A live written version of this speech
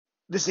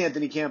This is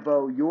Anthony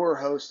Campo, your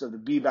host of the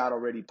Be Battle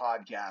Ready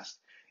podcast.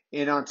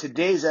 And on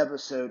today's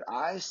episode,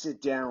 I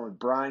sit down with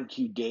Brian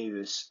Q.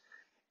 Davis.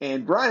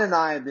 And Brian and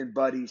I have been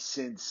buddies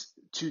since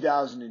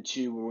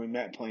 2002 when we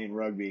met playing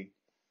rugby.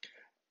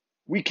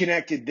 We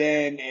connected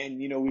then, and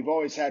we've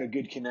always had a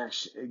good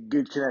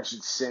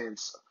connection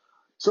since.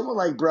 Somewhat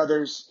like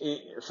brothers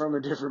from a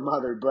different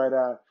mother. But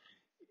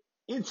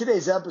in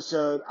today's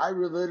episode, I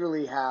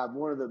literally have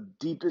one of the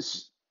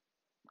deepest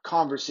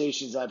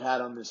conversations I've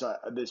had on this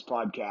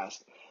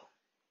podcast.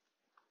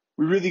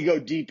 We really go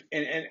deep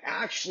and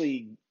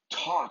actually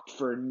talked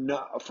for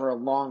a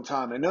long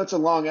time. I know it's a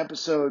long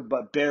episode,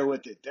 but bear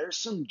with it. There's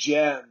some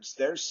gems,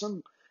 there's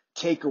some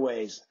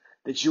takeaways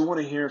that you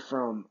want to hear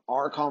from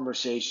our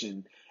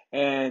conversation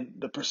and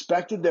the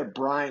perspective that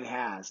Brian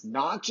has,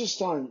 not just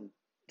on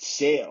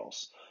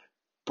sales.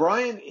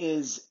 Brian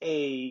is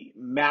a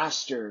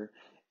master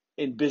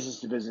in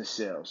business-to-business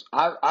sales.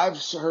 I've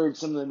heard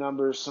some of the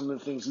numbers, some of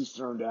the things he's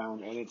thrown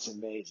down, and it's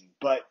amazing.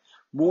 But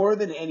more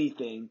than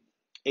anything,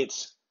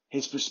 it's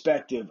his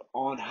perspective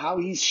on how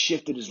he's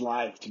shifted his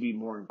life to be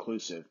more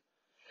inclusive,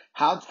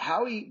 how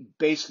he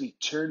basically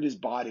turned his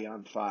body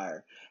on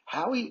fire,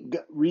 how he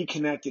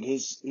reconnected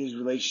his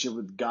relationship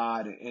with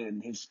God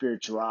and his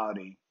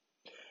spirituality,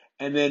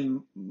 and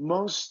then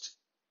most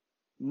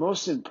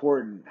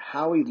important,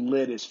 how he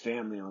lit his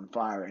family on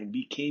fire and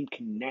became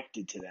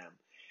connected to them.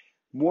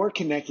 More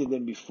connected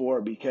than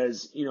before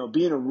because,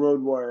 being a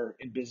road warrior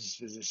in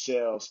business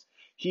sales,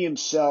 he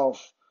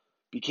himself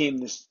became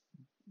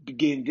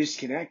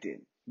disconnected,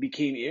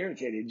 became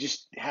irritated,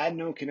 just had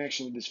no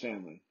connection with his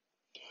family.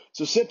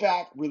 So sit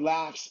back,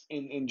 relax,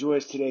 and enjoy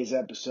today's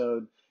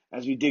episode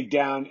as we dig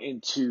down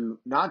into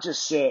not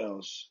just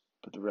sales,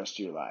 but the rest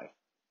of your life.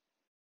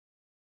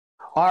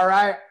 All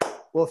right.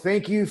 Well,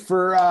 thank you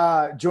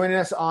for joining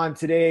us on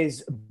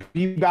today's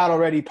Be Battle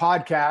Ready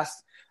podcast.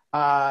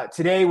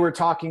 Today we're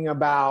talking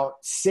about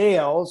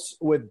sales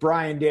with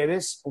Brian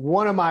Davis,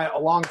 one of my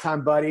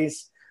longtime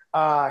buddies.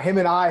 Him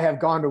and I have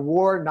gone to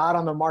war, not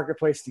on the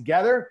marketplace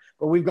together,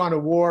 but we've gone to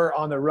war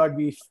on the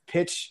rugby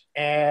pitch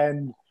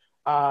and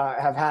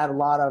have had a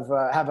lot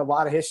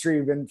of history.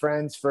 We've been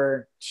friends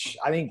for,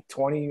 I think,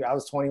 I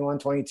was 21,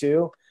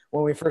 22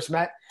 when we first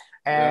met.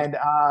 And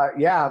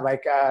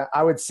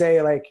I would say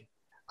I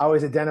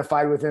always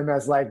identified with him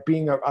as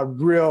being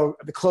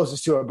the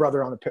closest to a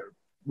brother on the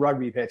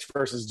rugby pitch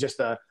versus just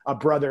a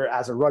brother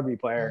as a rugby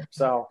player.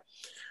 So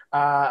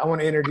I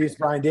want to introduce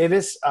Brian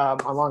Davis,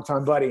 my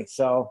longtime buddy.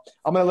 So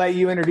I'm going to let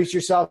you introduce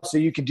yourself so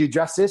you can do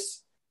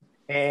justice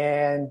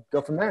and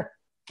go from there.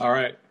 All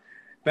right.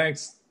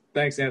 Thanks,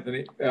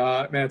 Anthony.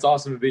 Man, it's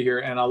awesome to be here,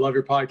 and I love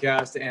your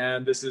podcast.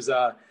 And this is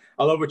I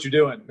love what you're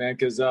doing, man,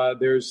 because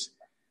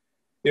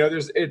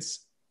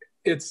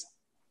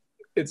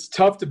it's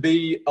tough to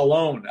be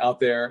alone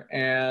out there.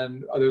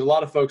 And there's a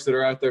lot of folks that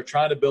are out there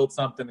trying to build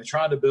something. They're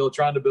trying to build.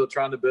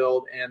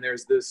 And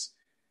there's this,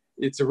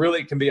 it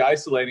can be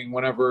isolating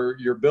whenever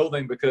you're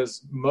building,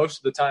 because most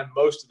of the time,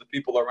 most of the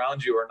people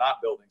around you are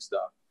not building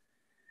stuff.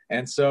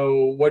 And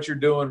so what you're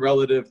doing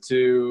relative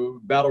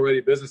to Battle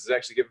Ready Business is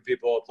actually giving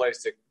people a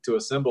place to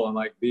assemble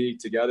and be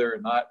together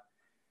and not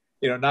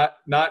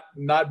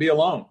be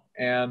alone.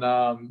 And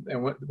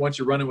once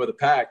you're running with a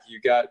pack, you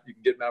can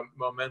get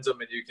momentum,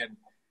 and you can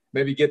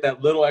maybe get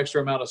that little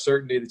extra amount of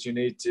certainty that you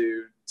need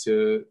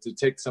to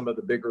take some of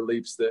the bigger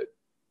leaps that,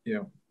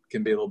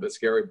 can be a little bit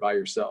scary by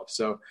yourself.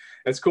 So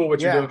that's cool what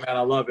you're doing, man.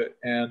 I love it.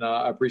 And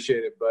I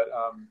appreciate it. But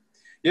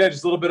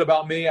just a little bit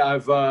about me.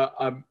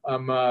 I'm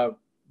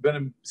been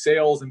in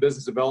sales and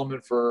business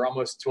development for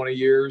almost 20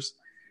 years.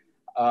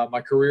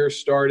 My career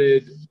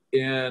started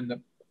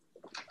in,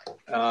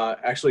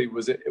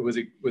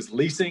 was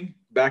leasing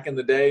back in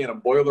the day in a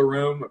boiler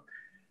room,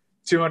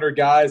 200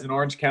 guys in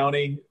Orange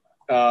County.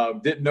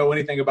 Didn't know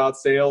anything about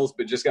sales,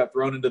 but just got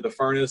thrown into the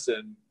furnace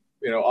and,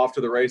 off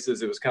to the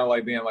races. It was kind of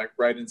like being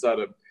right inside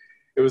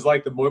it was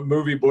like the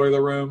movie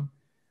Boiler Room.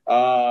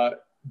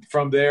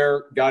 From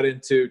there, got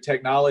into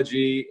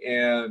technology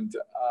and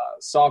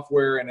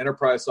software and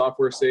enterprise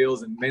software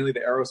sales, and mainly the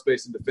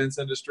aerospace and defense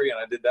industry. And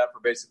I did that for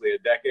basically a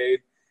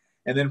decade.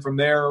 And then from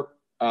there,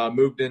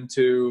 moved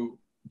into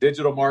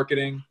digital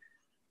marketing.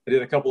 I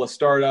did a couple of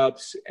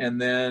startups,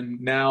 and then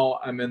now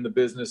I'm in the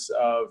business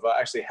of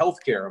actually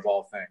healthcare, of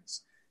all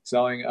things,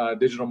 selling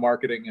digital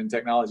marketing and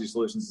technology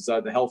solutions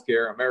inside the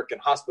healthcare American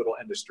hospital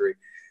industry,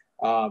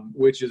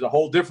 which is a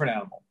whole different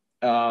animal.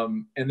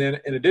 And then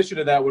in addition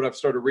to that, what I've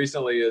started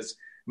recently is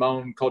my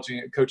own coaching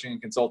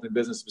and consulting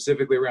business,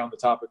 specifically around the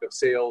topic of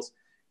sales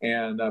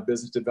and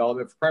business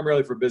development,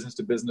 primarily for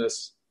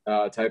business-to-business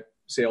type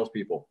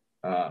salespeople.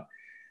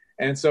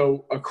 And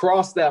so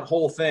across that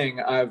whole thing,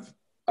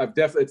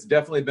 it's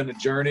definitely been a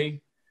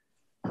journey.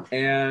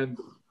 And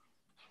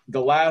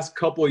the last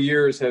couple of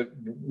years have,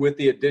 with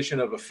the addition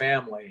of a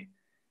family,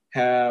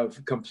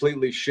 have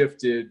completely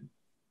shifted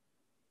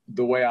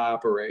the way I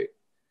operate.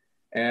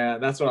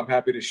 And that's what I'm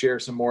happy to share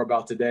some more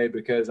about today,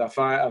 because I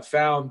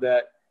found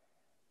that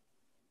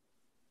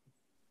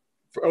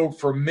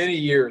for many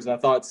years, I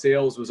thought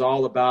sales was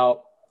all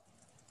about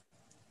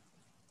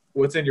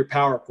what's in your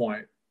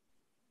PowerPoint.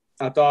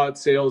 I thought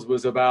sales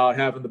was about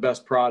having the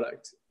best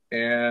product,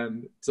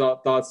 and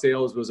thought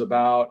sales was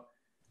about,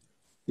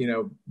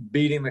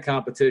 beating the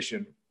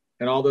competition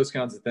and all those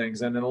kinds of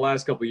things. And in the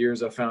last couple of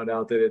years, I found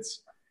out that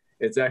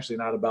it's actually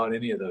not about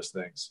any of those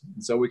things.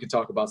 And so we can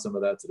talk about some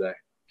of that today.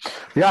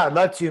 Yeah, I'd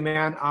love to,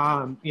 man.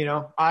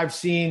 I've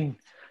seen,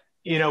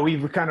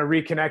 we've kind of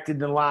reconnected in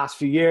the last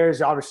few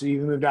years. Obviously,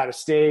 you moved out of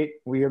state.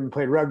 We haven't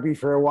played rugby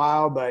for a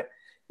while, but,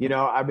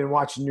 I've been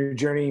watching your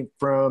journey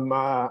from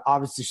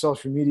obviously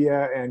social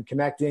media and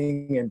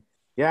connecting. And,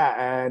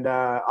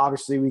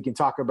 obviously we can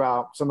talk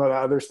about some of the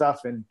other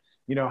stuff and,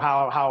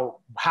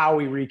 how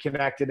we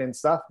reconnected and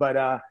stuff.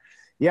 But,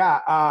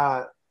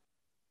 man,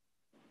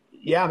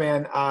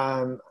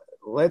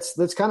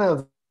 let's kind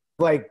of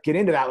like get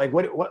into that. Like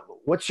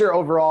what's your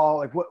overall,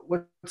 like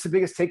what's the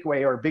biggest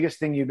takeaway or biggest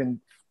thing you've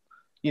been,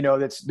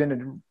 that's been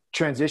a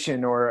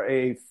transition or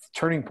a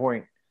turning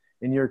point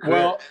in your career?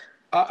 Well,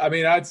 I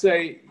mean, I'd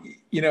say,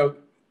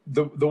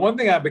 the one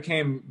thing I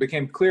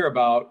became clear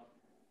about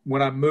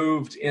when I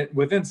moved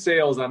within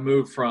sales, I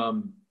moved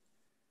from,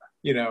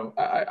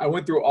 I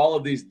went through all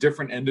of these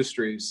different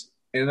industries,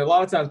 and a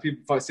lot of times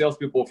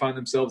salespeople find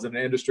themselves in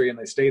an industry and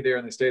they stay there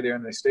and they stay there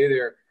and they stay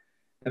there.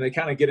 And they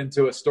kind of get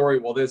into a story.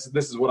 Well, this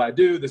is what I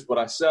do. This is what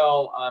I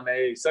sell. I'm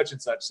a such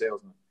and such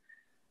salesman.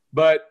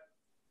 But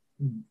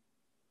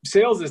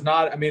sales is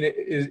not, I mean, it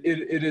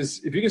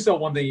is, if you can sell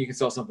one thing, you can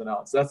sell something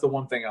else. That's the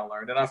one thing I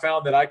learned. And I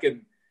found that I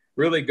can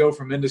really go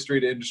from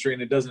industry to industry,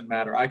 and it doesn't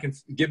matter. I can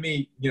give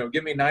me 90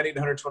 to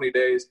 120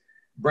 days,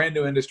 brand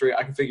new industry.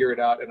 I can figure it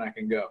out and I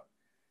can go.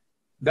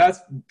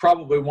 That's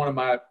probably one of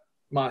my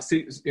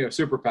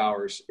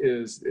superpowers,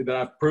 is that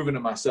I've proven to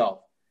myself.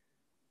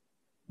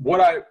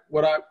 What I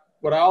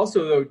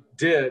also though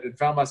did and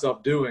found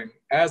myself doing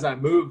as I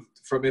moved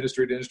from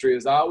industry to industry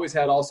is I always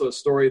had also a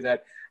story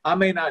that I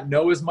may not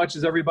know as much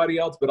as everybody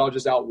else, but I'll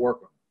just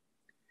outwork them.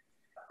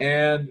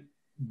 And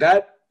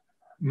that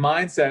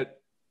mindset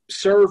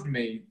served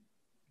me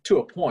to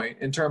a point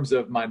in terms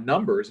of my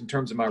numbers, in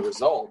terms of my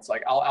results.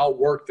 Like, I'll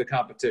outwork the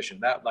competition.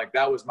 That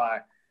was my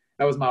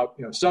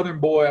Southern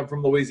boy. I'm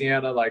from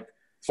Louisiana, like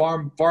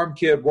farm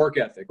kid work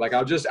ethic. Like,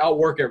 I'll just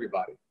outwork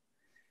everybody.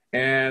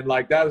 And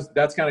like,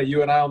 that's kind of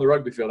you and I on the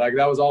rugby field. Like,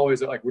 that was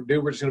always like, we're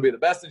just going to be the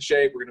best in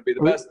shape. We're going to be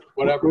the best,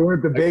 whatever. We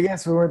weren't the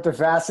biggest, we weren't the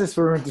fastest,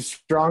 we weren't the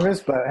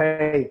strongest, but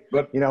hey,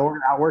 we're going to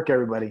outwork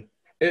everybody.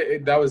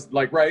 That was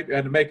like, right.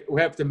 And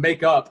we have to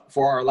make up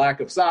for our lack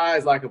of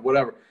size, lack of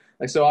whatever.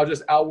 Like, so I'll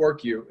just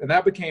outwork you. And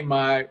that became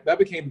my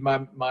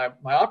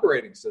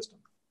operating system.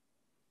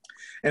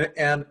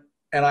 And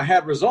I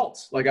had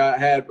results. Like,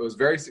 it was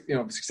very,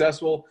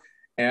 successful,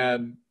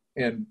 and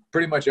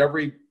pretty much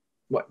every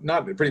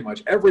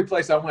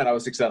place I went, I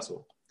was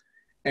successful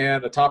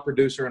and a top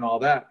producer and all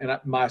that. And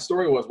my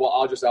story was, well,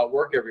 I'll just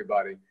outwork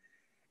everybody.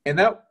 And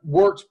that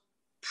worked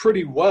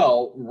pretty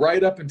well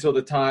right up until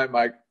the time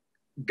I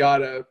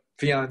got a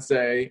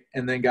fiance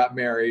and then got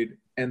married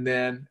and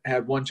then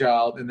had one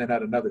child and then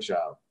had another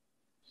child.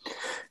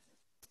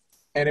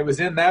 And it was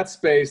in that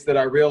space that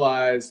I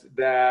realized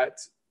that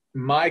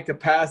my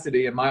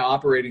capacity and my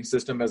operating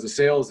system as a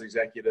sales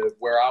executive,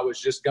 where I was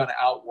just going to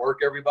outwork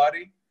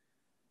everybody,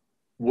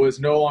 was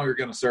no longer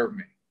going to serve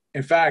me.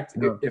 In fact,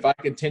 if I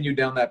continued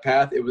down that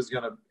path, it was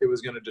going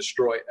to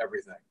destroy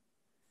everything.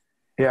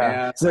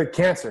 Yeah. It's like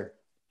cancer.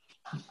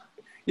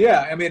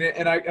 Yeah. I mean,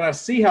 and I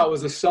see how it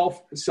was a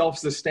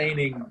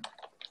self-sustaining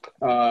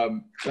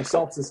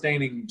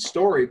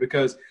story,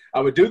 because I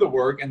would do the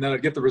work and then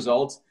I'd get the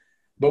results.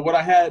 But what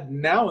I had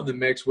now in the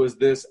mix was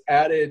this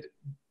added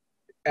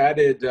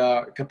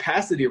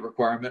capacity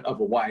requirement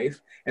of a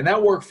wife. And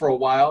that worked for a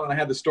while. And I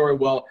had the story,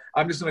 well,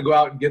 I'm just going to go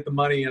out and get the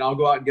money, and I'll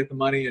go out and get the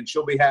money, and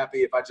she'll be happy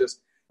if I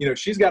just,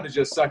 she's got to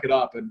just suck it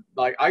up. And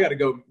like, I got to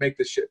go make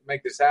this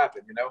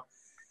happen,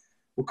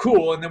 Well,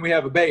 cool. And then we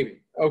have a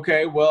baby.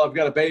 Okay. Well, I've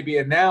got a baby.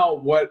 And now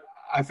what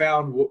I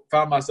found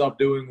myself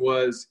doing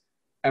was,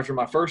 after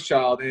my first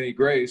child, Annie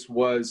Grace,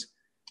 was,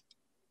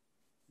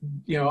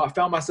 I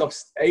found myself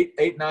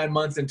 9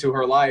 months into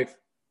her life,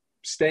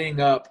 staying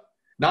up,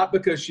 not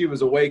because she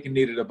was awake and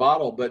needed a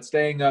bottle, but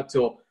staying up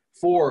till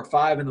 4 or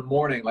 5 in the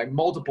morning, like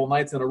multiple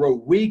nights in a row,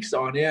 weeks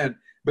on end,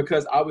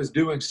 because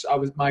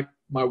my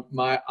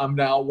I'm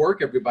now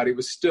work everybody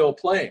was still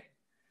playing.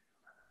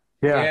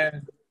 Yeah.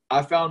 And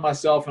I found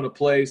myself in a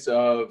place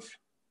of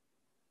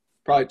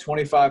probably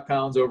 25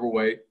 pounds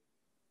overweight.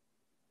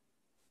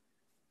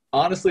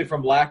 Honestly,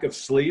 from lack of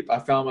sleep, I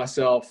found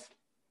myself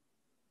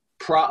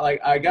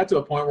I got to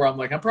a point where I'm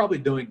like, I'm probably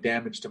doing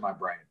damage to my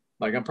brain.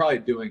 Like, I'm probably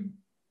doing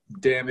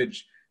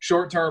damage,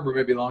 short-term or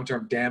maybe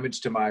long-term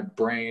damage to my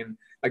brain.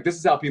 Like, this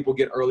is how people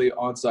get early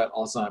onset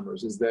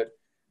Alzheimer's, is that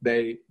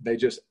they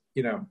just,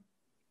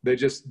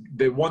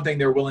 the one thing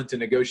they're willing to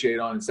negotiate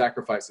on and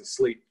sacrifice is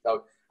sleep.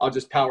 I'll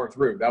just power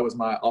through.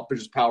 I'll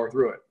just power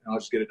through it and I'll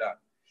just get it done.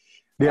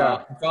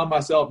 Yeah. I found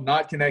myself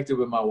not connected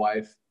with my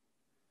wife.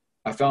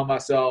 I found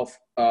myself,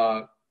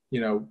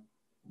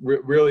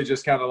 really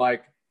just kind of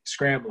like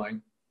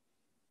scrambling.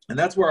 And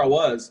that's where I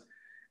was.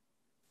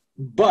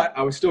 but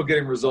I was still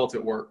getting results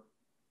at work.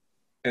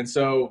 And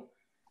so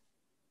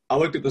I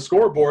looked at the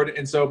scoreboard,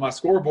 and so my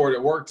scoreboard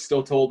at work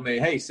still told me,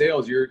 hey,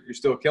 sales, you're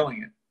still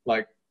killing it.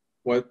 Like,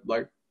 what?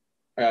 Like,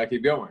 I gotta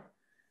keep going.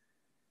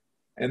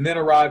 And then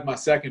arrived my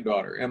second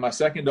daughter. And my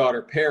second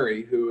daughter,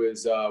 Perry, who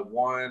is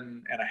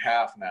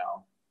 1.5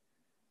 now,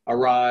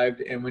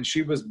 arrived. And when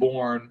she was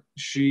born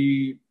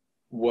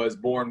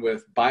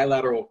with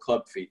bilateral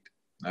club feet.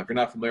 Now, if you're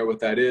not familiar with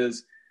what that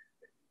is,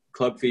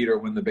 club feet are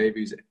when the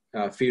baby's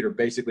feet are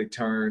basically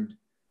turned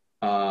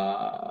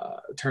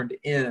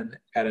in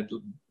at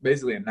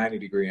basically a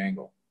 90-degree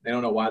angle. They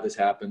don't know why this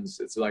happens.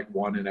 It's like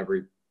 1 in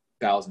every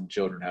 1,000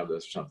 children have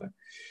this or something.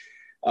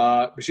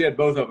 But she had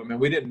both of them, and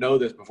we didn't know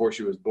this before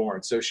she was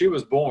born. So she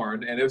was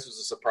born, and this was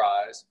a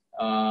surprise.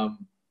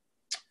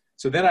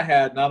 So then I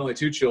had not only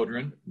 2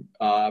 children,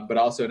 but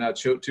also now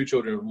 2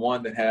 children,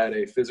 one that had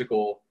a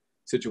physical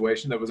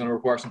situation that was going to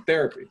require some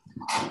therapy.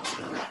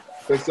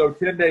 So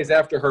 10 days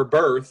after her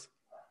birth,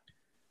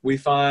 we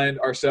find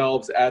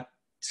ourselves at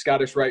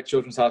Scottish Rite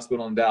Children's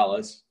Hospital in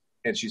Dallas,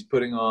 and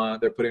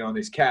they're putting on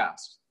these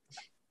casts.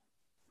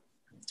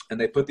 And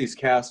they put these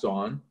casts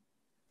on,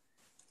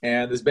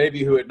 and this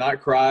baby who had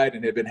not cried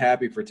and had been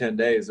happy for 10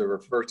 days, of her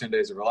first 10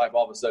 days of her life,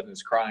 all of a sudden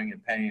is crying in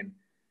pain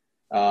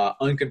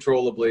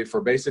uncontrollably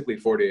for basically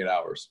 48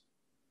 hours.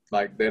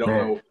 Like, they don't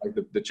know, like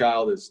the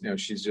child is,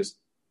 she's just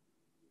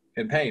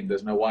in pain,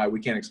 doesn't know why.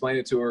 We can't explain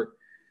it to her.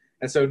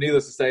 And so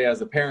needless to say,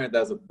 as a parent,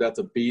 that's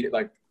a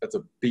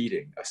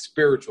beating, a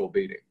spiritual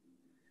beating.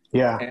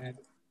 Yeah. And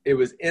it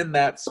was in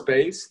that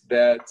space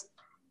that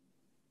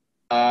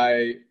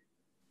I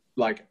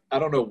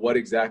don't know what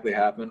exactly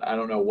happened. I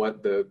don't know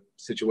what the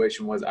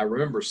situation was. I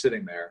remember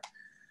sitting there,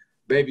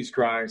 baby's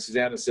crying,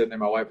 Susanna's sitting there,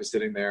 my wife is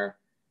sitting there,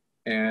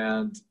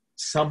 and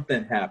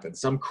something happened,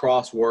 some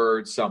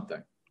crossword,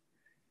 something.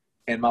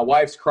 And my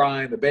wife's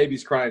crying, the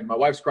baby's crying. My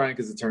wife's crying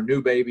because it's her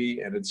new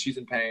baby and she's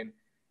in pain.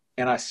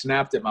 And I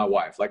snapped at my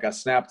wife. Like, I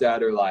snapped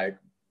at her like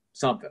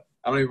something.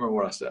 I don't even remember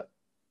what I said.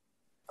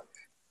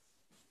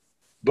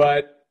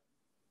 But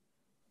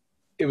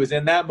it was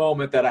in that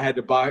moment that I had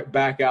to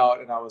back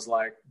out, and I was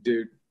like,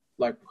 dude,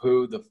 like,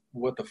 who the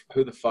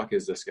fuck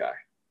is this guy?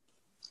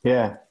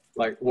 Yeah.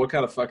 Like, what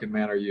kind of fucking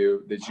man are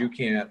you that you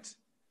can't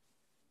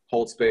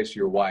hold space for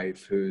your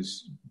wife,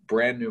 who's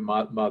brand new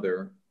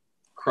mother,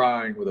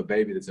 crying with a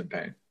baby that's in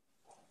pain?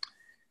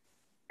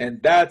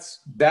 And that's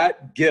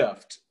that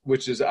gift,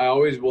 which is, I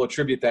always will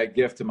attribute that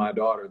gift to my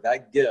daughter.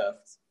 That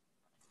gift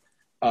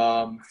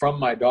from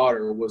my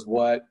daughter was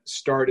what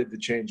started the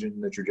change in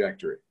the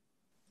trajectory.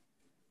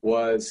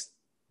 Was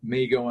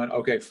me going,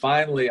 okay,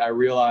 finally I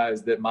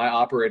realized that my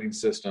operating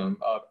system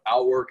of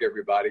outwork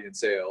everybody in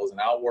sales and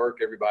outwork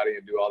everybody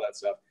and do all that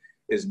stuff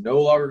is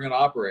no longer going to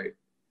operate.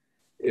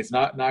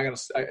 I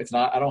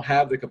don't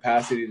have the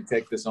capacity to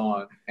take this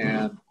on.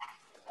 And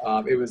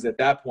it was at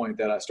that point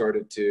that I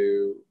started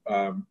to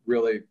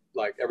really,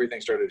 like,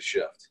 everything started to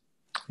shift.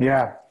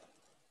 Yeah.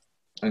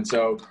 And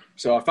so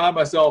I found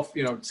myself,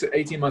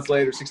 18 months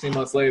later, 16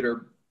 months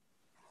later,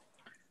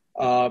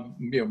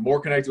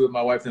 more connected with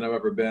my wife than I've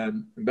ever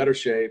been, in better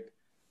shape,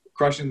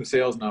 crushing the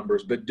sales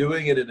numbers, but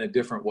doing it in a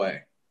different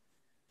way.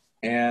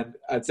 And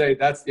I'd say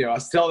that's, I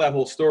tell that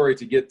whole story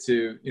to get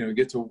to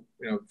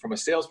from a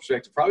sales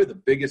perspective, probably the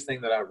biggest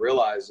thing that I've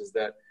realized is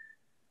that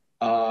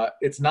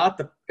it's not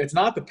the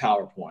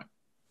PowerPoint.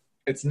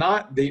 It's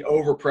not the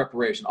over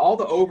preparation. All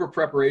the over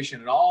preparation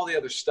and all the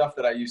other stuff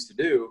that I used to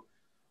do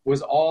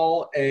was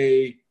all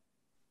the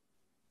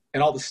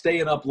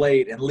staying up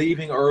late and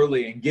leaving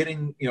early and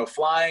getting,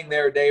 flying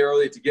there a day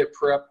early to get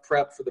prep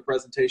for the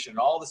presentation and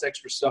all this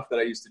extra stuff that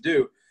I used to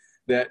do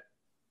that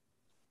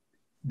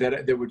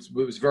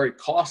was very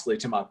costly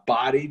to my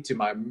body, to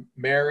my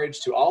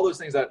marriage, to all those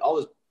things, all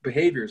those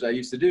behaviors I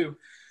used to do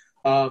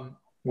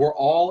were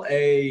all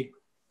a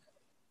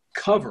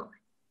cover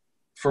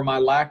for my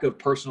lack of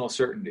personal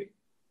certainty.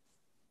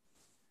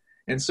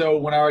 And so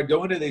when I would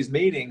go into these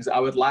meetings, I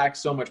would lack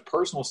so much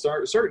personal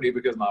certainty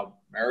because my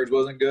marriage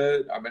wasn't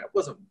good. I mean, it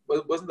wasn't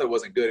that it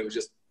wasn't good. It was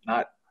just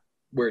not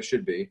where it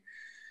should be.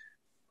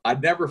 I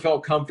never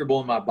felt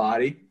comfortable in my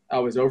body. I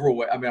was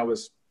overweight. I mean, I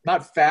was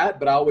not fat,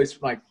 but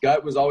my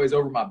gut was always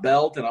over my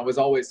belt, and I was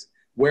always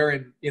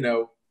wearing,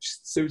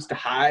 suits to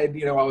hide.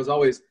 I was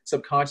always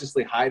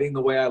subconsciously hiding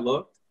the way I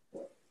looked.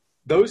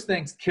 Those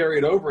things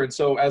carried over. And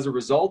so as a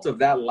result of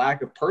that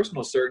lack of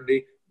personal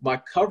certainty, my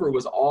cover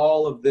was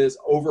all of this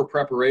over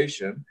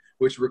preparation,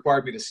 which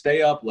required me to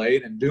stay up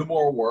late and do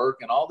more work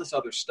and all this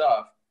other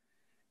stuff.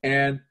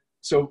 And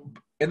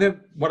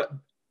then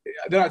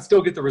I'd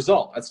still get the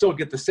result. I'd still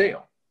get the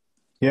sale.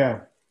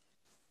 Yeah.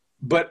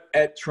 But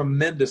at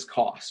tremendous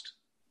cost.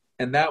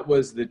 And that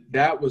was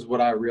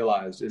what I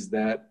realized, is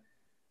that,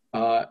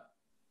 that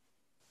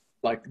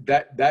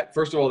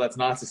first of all, that's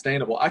not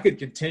sustainable. I could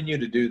continue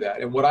to do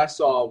that. And what I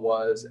saw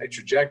was a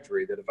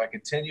trajectory that if I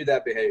continue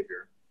that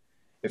behavior,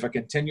 if I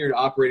continued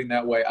operating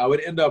that way, I would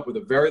end up with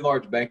a very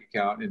large bank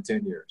account in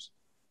 10 years.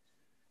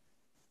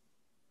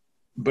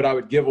 But I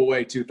would give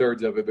away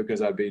 2/3 of it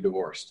because I'd be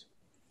divorced.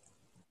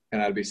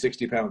 And I'd be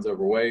 60 pounds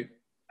overweight.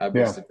 I'd be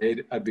Yeah.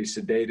 sedated. I'd be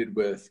sedated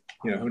with,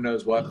 who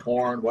knows what,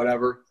 porn,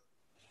 whatever.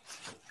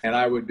 And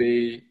I would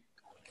be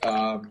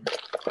no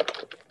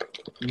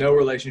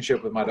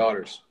relationship with my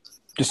daughters.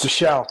 Just a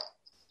shell.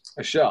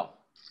 A shell.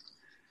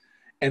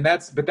 And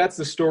that's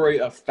the story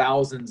of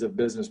thousands of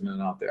businessmen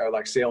out there,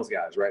 like sales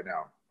guys right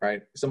now,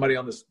 right? Somebody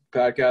on this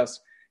podcast,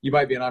 you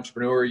might be an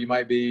entrepreneur, you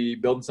might be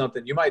building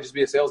something, you might just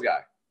be a sales guy,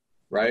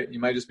 right? You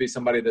might just be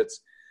somebody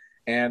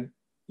and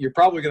you're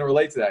probably going to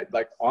relate to that,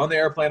 like on the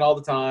airplane all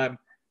the time,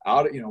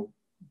 out,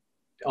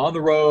 on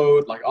the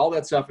road, like all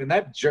that stuff. And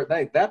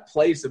that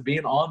place of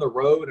being on the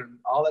road and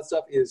all that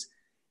stuff is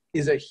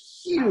a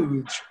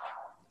huge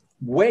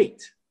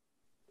weight.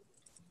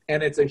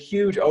 And it's a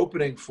huge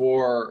opening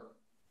for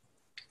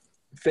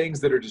things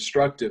that are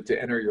destructive to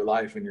enter your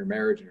life and your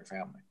marriage and your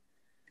family.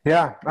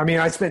 Yeah. I mean,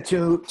 I spent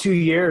two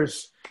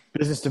years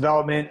business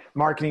development,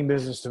 marketing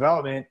business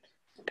development,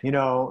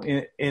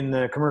 in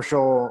the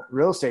commercial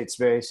real estate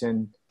space.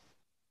 And,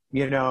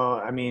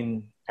 I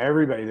mean,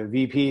 everybody, the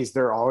VPs,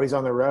 they're always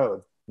on the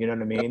road, you know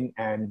what I mean?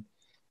 And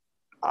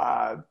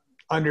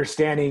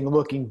understanding,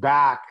 looking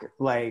back,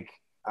 like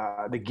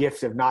the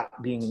gift of not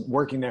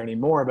working there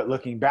anymore, but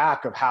looking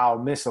back of how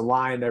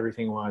misaligned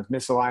everything was,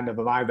 misaligned of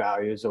my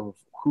values of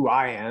who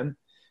I am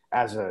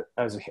as a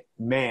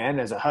man,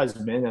 as a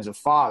husband, as a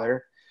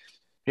father.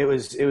 It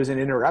was an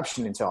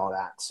interruption into all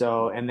that.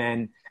 So, and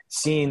then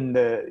seeing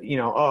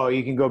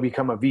you can go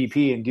become a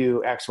VP and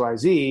do X, Y,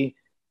 Z.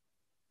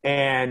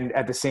 And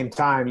at the same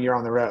time, you're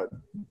on the road,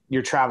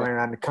 you're traveling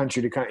around the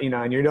country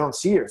and you don't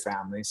see your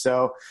family.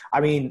 So,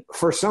 I mean,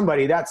 for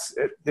somebody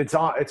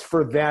it's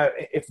for them.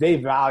 If they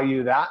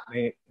value that,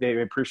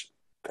 they appreciate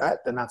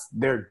that, then that's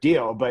their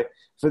deal. But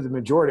for the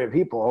majority of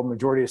people,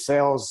 majority of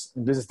sales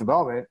and business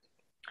development,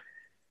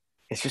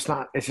 it's just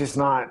not,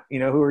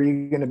 who are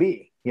you going to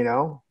be,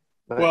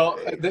 But well,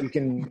 you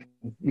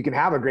can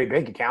have a great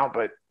bank account,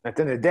 but at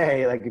the end of the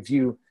day, like if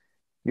your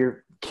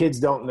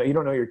kids you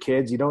don't know your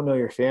kids, you don't know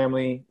your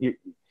family,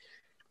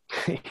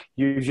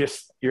 you're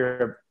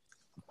a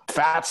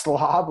fat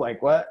slob.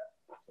 Like what,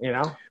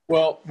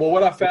 Well,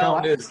 what I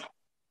found is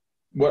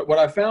what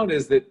I found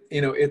is that,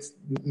 it's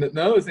none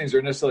of those things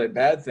are necessarily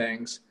bad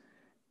things.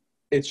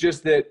 It's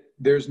just that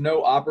there's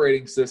no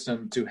operating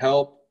system to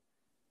help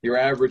your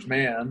average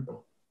man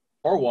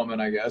or woman,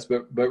 I guess,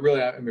 but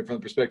really, I mean, from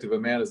the perspective of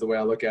a man is the way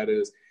I look at it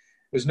is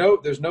there's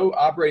no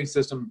operating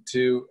system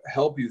to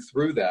help you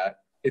through that.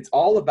 It's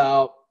all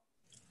about,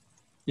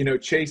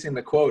 chasing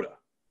the quota.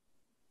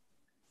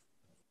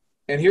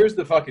 And here's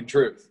the fucking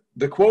truth.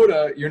 The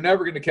quota, you're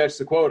never going to catch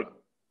the quota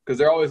because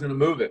they're always going to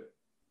move it.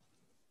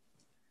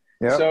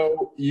 Yep.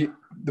 So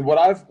what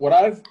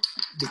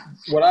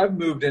I've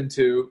moved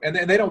into, and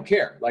they don't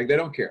care. Like they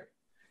don't care.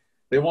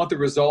 They want the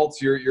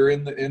results. You're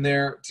in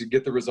there to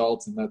get the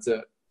results, and that's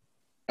it.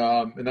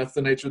 And that's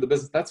the nature of the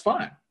business. That's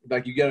fine.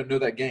 Like you got to know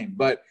that game.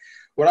 But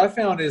what I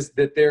found is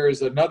that there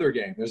is another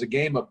game. There's a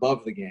game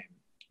above the game,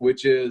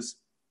 which is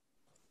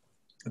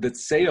that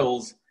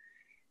sales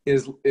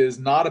is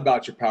not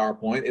about your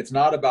PowerPoint. It's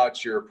not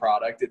about your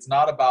product. It's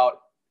not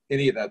about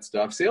any of that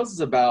stuff. Sales is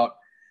about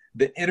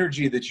the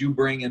energy that you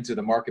bring into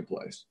the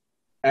marketplace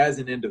as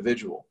an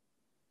individual.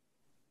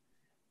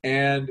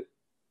 And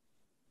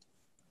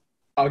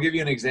I'll give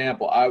you an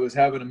example. I was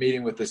having a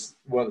meeting with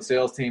one of the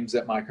sales teams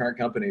at my current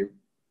company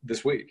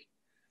this week.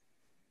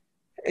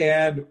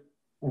 And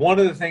one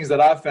of the things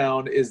that I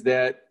found is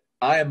that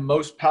I am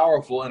most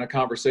powerful in a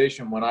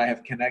conversation when I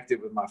have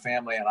connected with my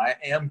family, and I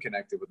am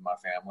connected with my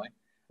family.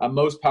 I'm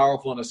most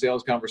powerful in a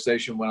sales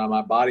conversation when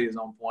my body is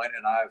on point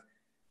and I've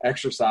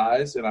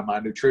exercised and my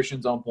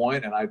nutrition's on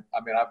point. And I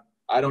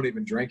don't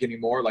even drink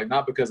anymore. Like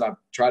not because I've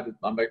tried to,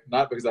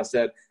 not because I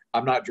said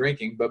I'm not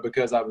drinking, but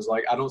because I was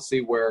like, I don't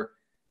see where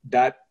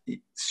that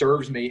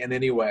serves me in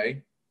any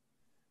way.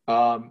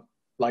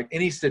 Like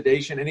any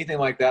sedation, anything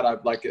like that.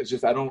 It's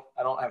just, I don't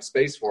have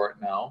space for it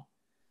now.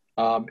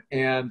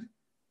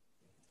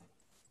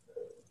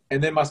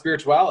 And then my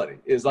spirituality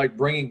is like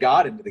bringing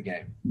God into the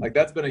game. Like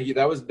that's probably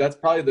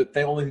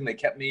the only thing that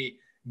kept me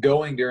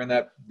going during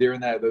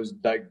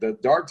the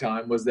dark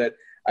time was that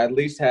I at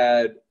least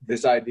had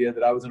this idea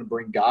that I was going to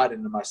bring God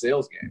into my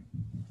sales game,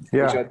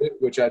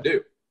 which I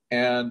do.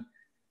 And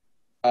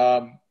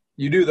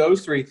you do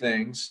those three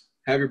things,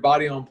 have your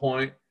body on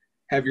point,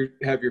 have your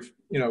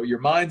your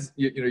mind's,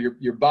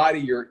 your body,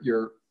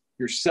 your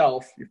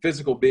yourself, your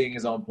physical being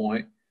is on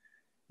point.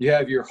 You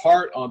have your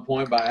heart on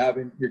point by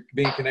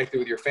being connected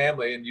with your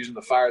family and using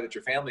the fire that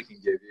your family can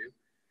give you.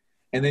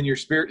 And then your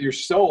spirit, your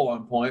soul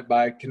on point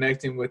by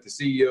connecting with the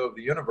CEO of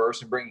the universe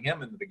and bringing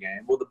him into the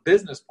game. Well, the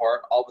business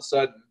part all of a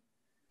sudden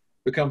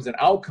becomes an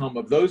outcome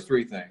of those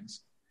three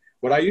things.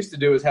 What I used to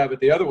do is have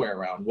it the other way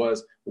around,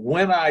 was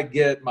when I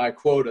get my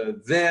quota,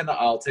 then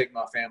I'll take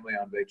my family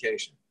on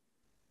vacation.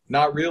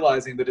 Not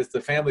realizing that it's the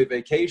family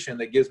vacation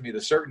that gives me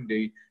the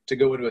certainty to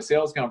go into a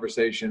sales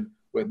conversation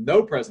with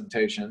no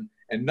presentation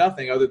and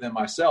nothing other than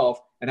myself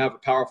and have a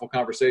powerful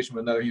conversation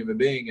with another human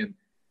being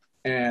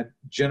and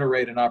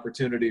generate an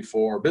opportunity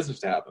for business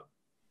to happen.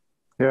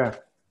 Yeah.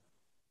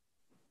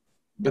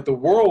 But the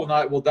world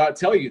will not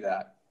tell you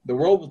that. The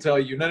world will tell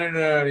you,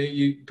 no,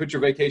 you put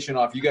your vacation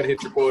off. You got to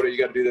hit your quota. You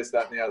got to do this,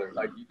 that, and the other.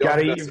 Like, you don't got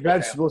to eat invest your in your family.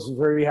 vegetables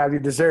before you have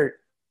your dessert,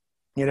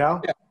 Yeah.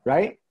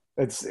 right?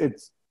 It's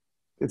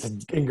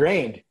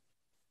ingrained.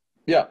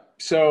 Yeah.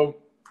 So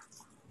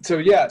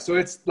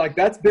it's like,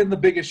 that's been the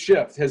biggest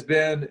shift, has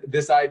been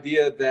this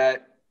idea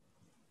that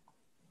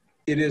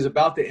it is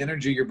about the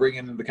energy you're bringing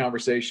into the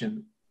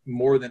conversation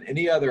more than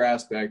any other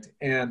aspect.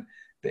 And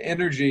the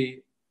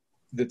energy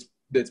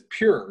that's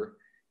pure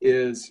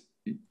is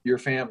your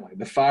family,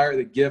 the fire,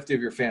 the gift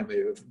of your family.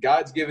 If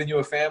God's given you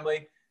a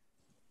family,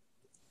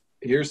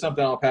 here's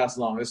something I'll pass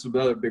along. This is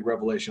another big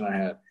revelation I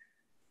had.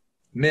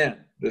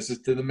 Men, this is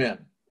to the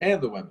men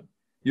and the women.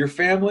 Your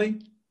family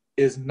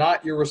is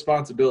not your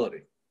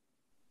responsibility.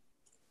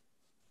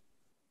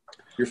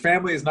 Your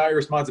family is not your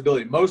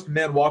responsibility. Most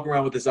men walk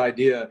around with this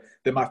idea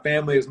that my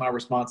family is my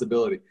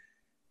responsibility.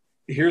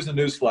 Here's a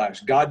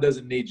newsflash. God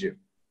doesn't need you.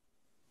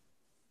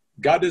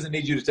 God doesn't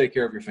need you to take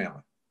care of your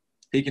family.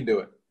 He can do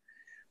it.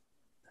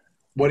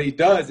 What he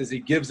does is he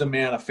gives a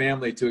man a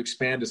family to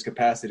expand his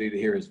capacity to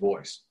hear his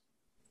voice.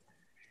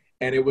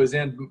 And it was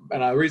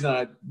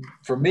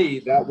for me,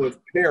 that was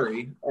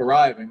Perry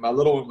arriving, my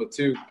little one with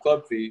 2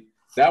 club feet.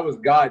 That was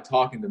God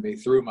talking to me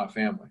through my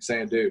family,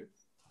 saying, dude,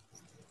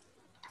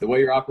 the way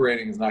you're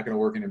operating is not going to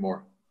work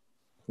anymore.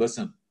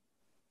 Listen.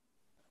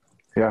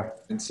 Yeah.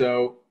 And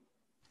so,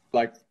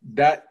 like,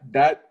 that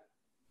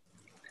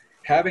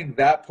having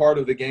that part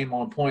of the game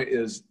on point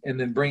and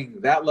then bringing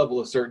that level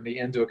of certainty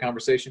into a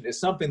conversation is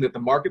something that the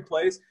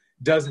marketplace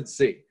doesn't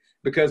see.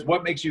 Because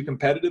what makes you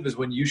competitive is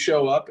when you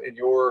show up and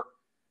you're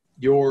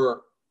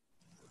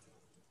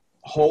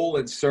whole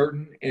and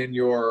certain in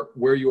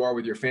where you are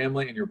with your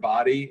family and your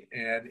body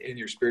and in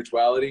your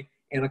spirituality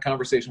in a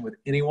conversation with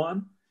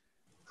anyone.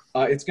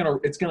 It's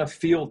gonna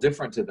feel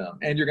different to them,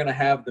 and you're gonna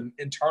have the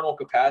internal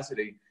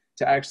capacity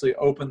to actually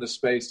open the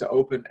space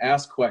to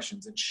ask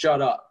questions and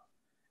shut up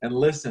and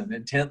listen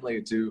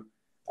intently to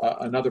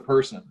another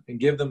person and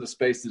give them the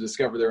space to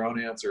discover their own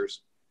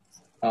answers.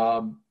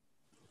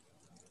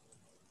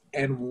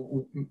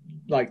 And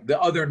like the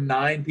other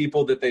 9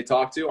 people that they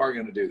talk to are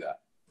going to do that.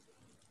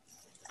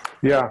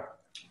 Yeah.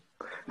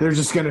 They're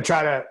just going to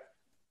try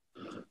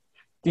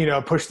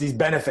to, push these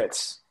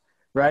benefits,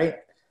 right?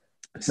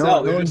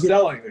 They're just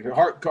selling.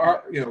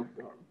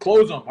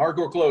 Close them,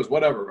 hardcore close,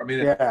 whatever. I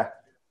mean,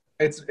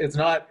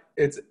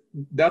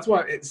 that's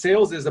why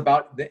sales is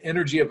about the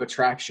energy of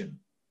attraction,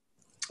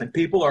 and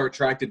people are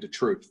attracted to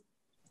truth.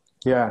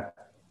 Yeah.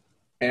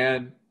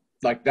 And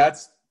like,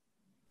 that's,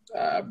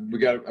 I've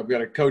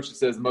got a coach that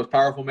says the most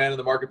powerful man in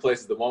the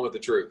marketplace is the one with the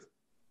truth,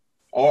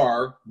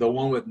 or the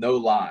one with no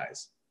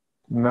lies.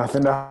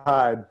 Nothing to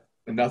hide.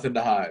 And nothing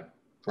to hide,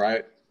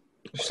 right?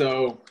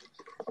 So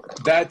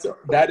that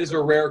is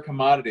a rare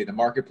commodity. The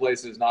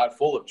marketplace is not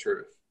full of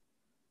truth.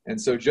 And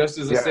so just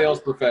as a sales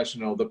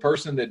professional, the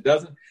person that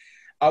doesn't,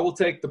 I will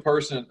take the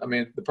person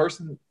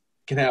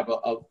can have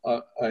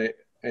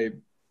a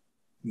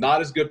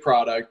not as good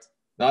product,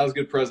 not as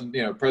good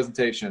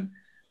presentation,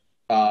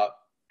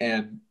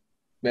 and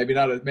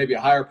maybe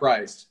a higher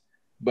price,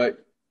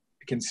 but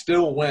can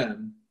still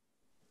win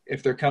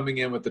if they're coming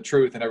in with the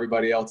truth and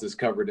everybody else is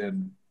covered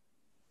in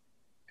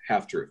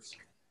half-truths.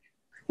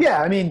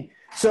 Yeah, I mean,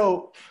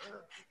 so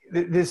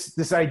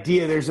this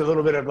idea, there's a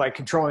little bit of like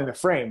controlling the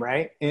frame,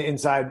 right?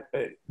 Inside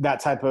that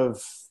type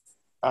of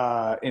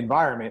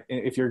environment,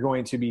 if you're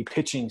going to be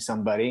pitching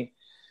somebody.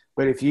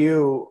 But if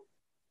you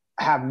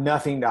have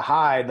nothing to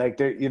hide, like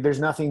there's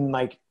nothing,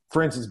 like,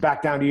 for instance,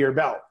 back down to your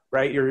belt,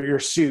 right? Your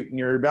suit and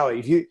your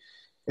belly.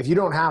 If you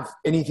don't have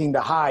anything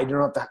to hide, you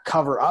don't have to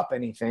cover up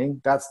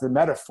anything. That's the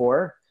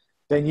metaphor.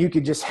 Then you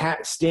could just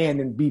stand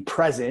and be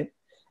present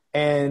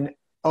and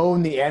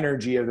own the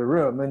energy of the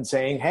room and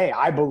saying, hey,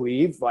 I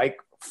believe, like,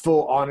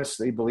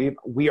 honestly believe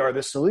we are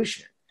the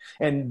solution.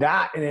 And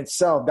that in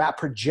itself, that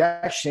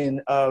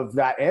projection of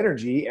that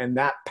energy and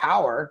that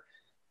power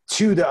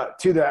to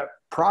the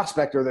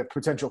prospect or the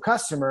potential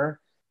customer,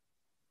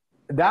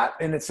 that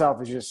in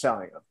itself is just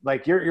selling them.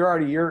 Like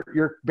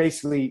you're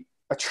basically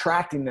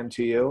attracting them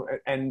to you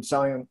and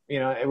selling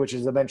them, which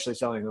is eventually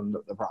selling them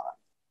the product.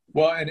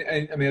 Well, and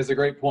I mean, that's a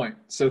great point.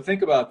 So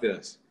think about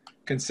this.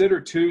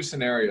 Consider 2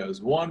 scenarios.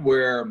 One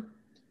where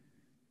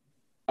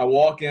I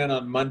walk in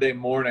on Monday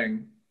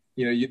morning,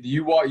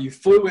 you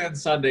flew in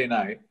Sunday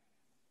night,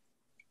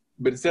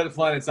 but instead of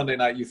flying in Sunday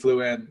night, you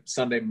flew in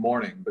Sunday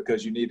morning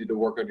because you needed to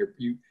work on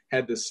you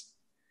had this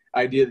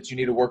idea that you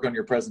need to work on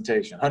your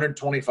presentation,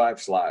 125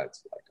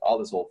 slides, like all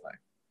this whole thing,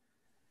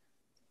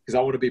 because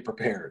I want to be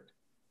prepared.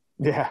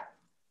 Yeah.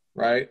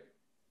 Right.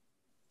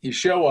 You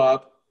show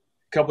up,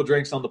 a couple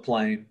drinks on the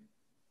plane.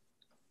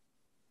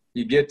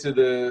 You get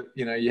to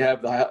you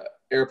have the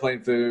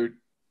airplane food,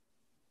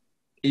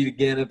 eat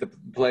again at the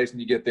place,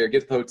 and you get there,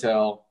 get to the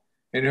hotel,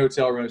 in your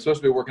hotel room, you're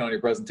supposed to be working on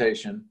your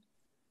presentation.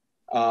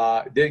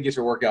 Didn't get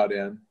your workout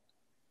in.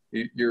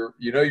 You're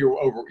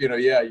over,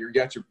 you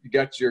got your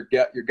gut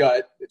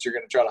that you're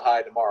going to try to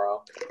hide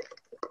tomorrow.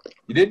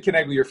 You didn't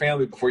connect with your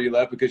family before you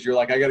left because you're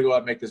like, I got to go out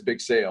and make this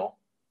big sale.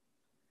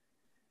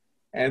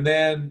 And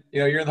then,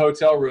 you're in the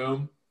hotel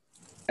room,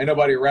 ain't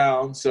nobody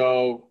around.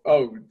 So,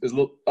 there's a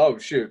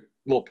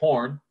little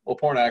porn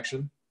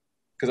action,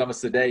 because I'm a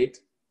sedate.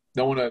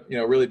 Don't want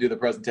to, really do the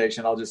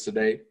presentation. I'll just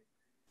sedate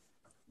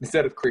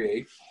instead of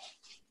create.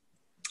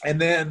 And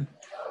then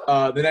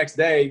the next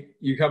day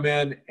you come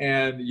in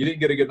and you didn't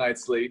get a good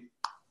night's sleep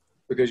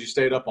because you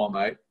stayed up all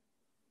night.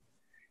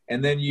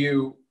 And then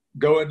you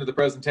go into the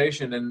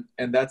presentation,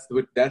 and that's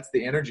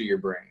the energy you're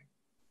bringing.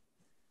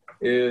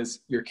 Is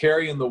you're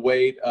carrying the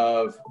weight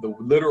of the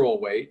literal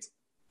weight.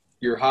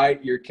 You're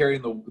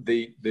carrying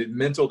the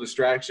mental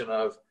distraction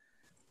of,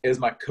 is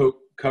my coat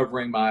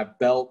covering my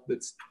belt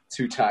that's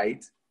too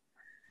tight?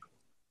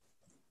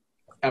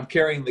 I'm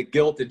carrying the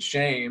guilt and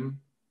shame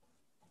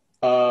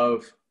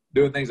of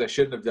doing things I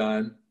shouldn't have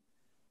done.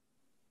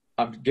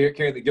 I'm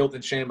carrying the guilt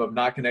and shame of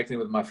not connecting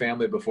with my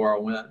family before I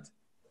went.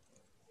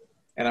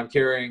 And I'm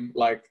carrying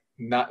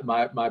not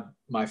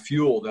my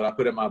fuel that I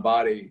put in my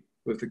body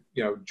with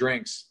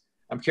drinks.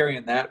 I'm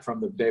carrying that from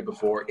the day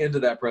before into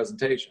that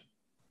presentation.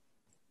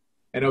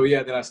 And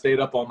then I stayed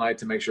up all night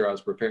to make sure I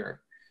was prepared.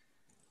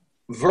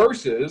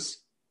 Versus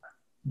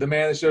the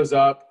man that shows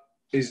up,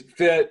 he's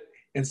fit.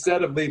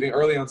 Instead of leaving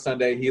early on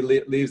Sunday, he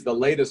leaves the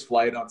latest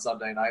flight on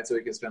Sunday night so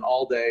he can spend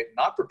all day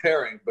not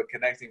preparing, but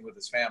connecting with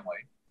his family,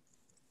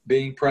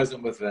 being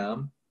present with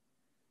them,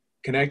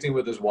 connecting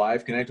with his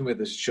wife, connecting with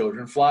his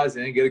children, flies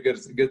in,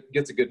 gets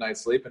a good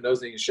night's sleep, and knows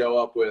that he can show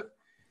up with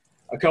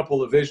a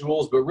couple of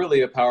visuals, but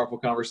really a powerful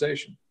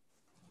conversation.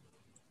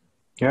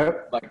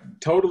 Yep.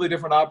 Totally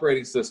different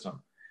operating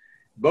system.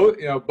 Both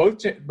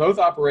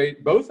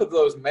operate. Both of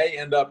those may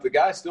end up. The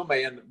guy still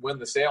may win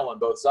the sale on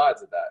both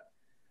sides of that,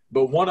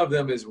 but one of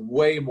them is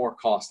way more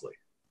costly.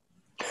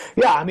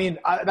 Yeah, I mean,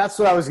 that's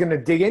what I was going to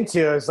dig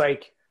into. Is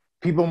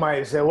people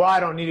might say, "Well, I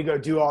don't need to go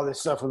do all this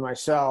stuff with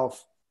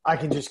myself. I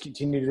can just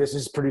continue to this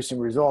is producing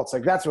results."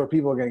 That's where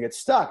people are going to get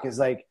stuck. Is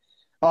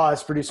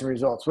it's producing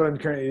results. What I'm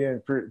currently doing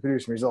is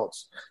producing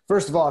results.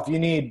 First of all, if you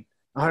need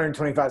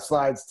 125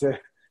 slides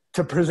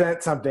to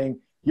present something,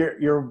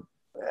 you're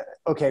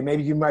okay.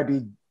 Maybe you might be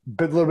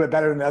a little bit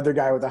better than the other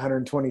guy with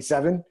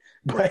 127,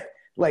 but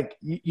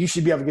you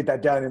should be able to get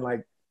that done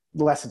in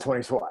less than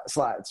 20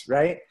 slides,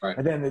 right?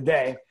 At the end of the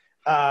day.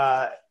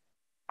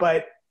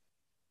 But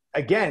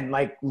again,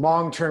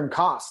 long-term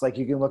costs,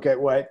 you can look at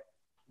what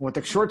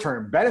the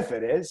short-term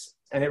benefit is,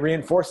 and it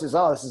reinforces,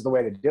 this is the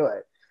way to do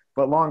it.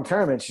 But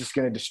long-term, it's just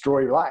going to destroy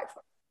your life.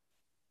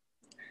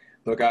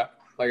 Look,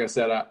 like I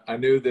said, I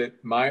knew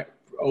that my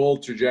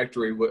old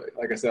trajectory,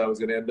 like I said, I was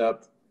going to end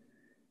up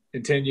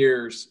in 10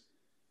 years.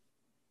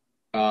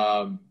 It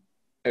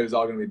was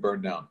all going to be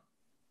burned down.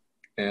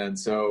 And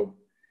so,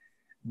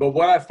 but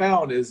what I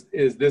found is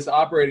this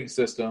operating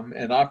system,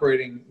 and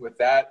operating with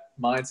that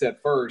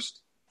mindset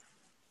first,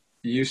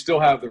 you still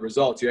have the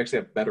results. You actually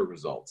have better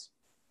results.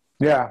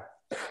 Yeah.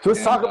 So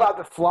let's talk about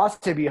the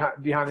philosophy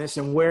behind this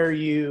and where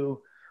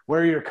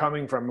you're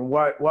coming from, and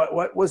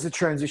what was the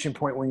transition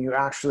point when you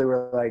actually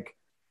were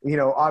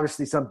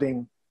obviously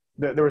something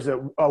that there was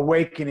an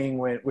awakening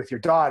with your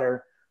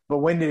daughter, but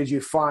when did you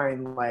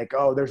find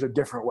there's a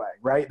different way,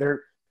 right?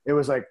 It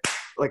was like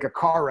a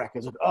car wreck.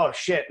 It's oh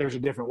shit, there's a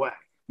different way.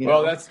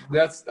 Well,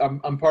 that's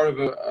I'm part of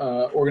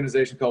a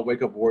organization called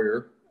Wake Up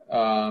Warrior,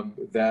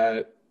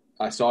 that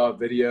I saw a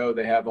video.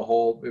 They have it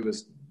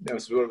was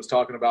what it was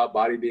talking about,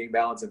 body being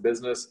balanced in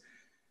business.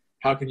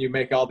 How can you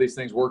make all these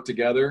things work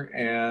together?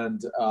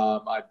 And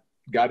I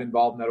got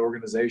involved in that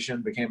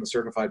organization, became a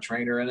certified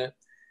trainer in it,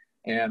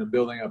 and I'm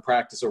building a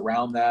practice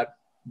around that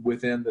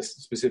within this,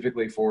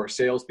 specifically for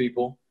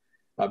salespeople,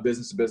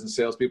 business-to-business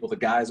salespeople, the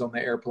guys on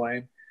the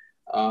airplane.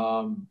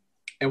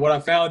 And what I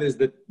found is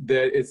that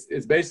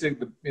it's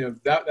basically,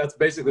 that's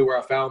basically where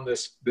I found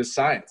this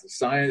science.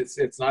 Science,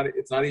 it's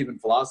not even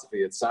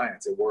philosophy, it's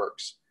science. It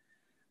works.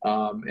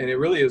 And it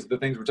really is the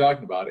things we're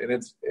talking about.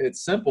 And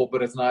it's simple,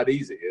 but it's not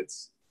easy.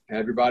 It's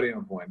have your body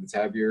on point. It's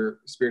have your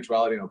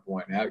spirituality on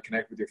point, and have it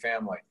connect with your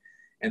family.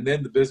 And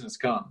then the business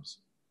comes.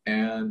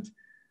 And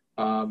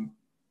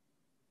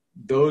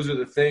those are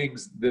the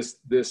things,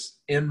 this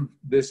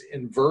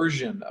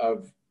inversion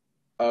of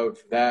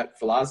that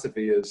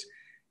philosophy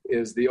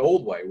is the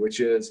old way, which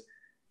is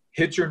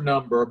hit your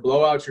number,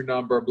 blow out your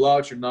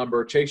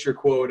number, chase your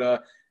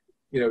quota,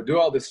 do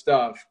all this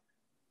stuff.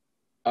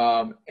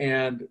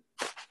 And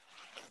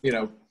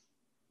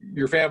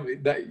your family,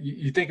 that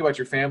you think about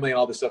your family and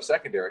all this stuff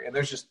secondary, and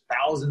there's just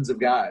thousands of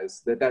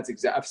guys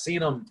I've seen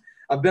them.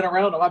 I've been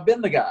around them. I've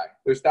been the guy.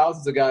 There's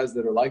thousands of guys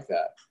that are like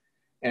that.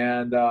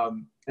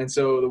 And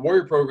so the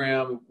Warrior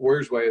program,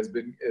 Warrior's Way has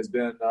been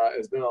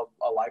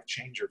a life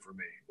changer for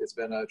me. It's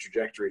been a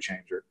trajectory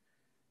changer.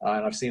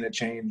 And I've seen it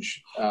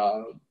change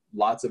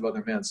lots of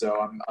other men. So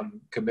I'm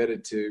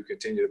committed to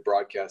continue to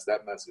broadcast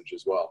that message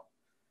as well.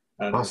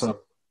 And awesome.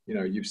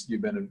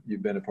 You've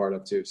been a part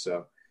of too.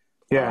 So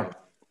yeah.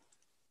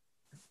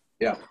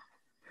 Yeah,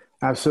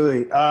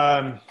 absolutely.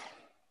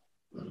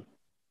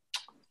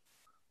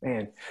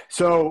 Man,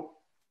 so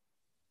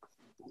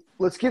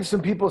let's give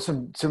some people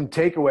some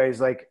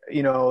takeaways.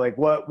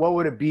 What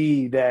would it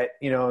be that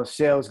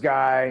sales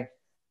guy,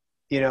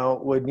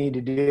 would need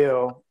to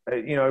do,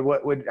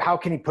 how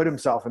can he put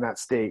himself in that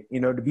state,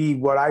 to be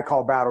what I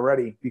call battle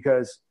ready?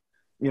 Because,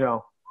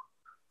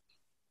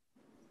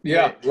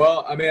 Yeah.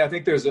 Well, I mean, I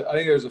think there's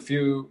a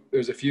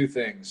few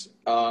things.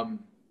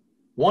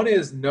 One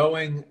is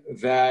knowing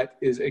that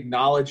is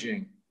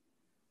acknowledging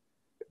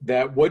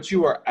that what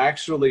you are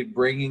actually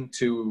bringing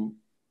to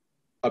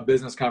a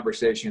business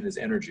conversation is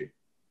energy.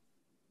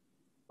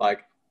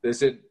 Like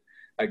this is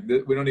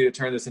we don't need to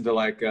turn this into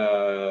like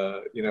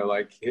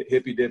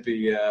hippy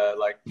dippy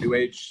like new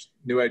age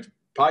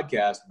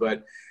podcast,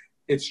 but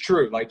it's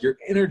true. Like your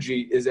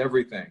energy is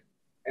everything,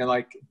 and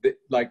like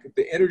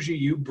the energy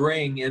you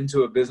bring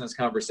into a business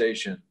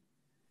conversation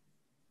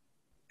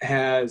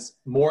has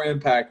more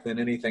impact than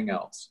anything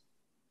else.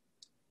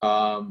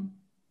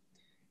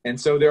 And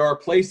so there are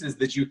places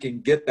that you can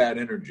get that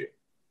energy,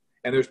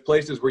 and there's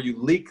places where you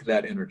leak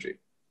that energy.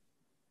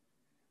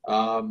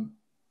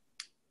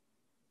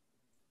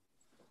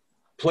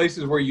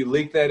 Places where you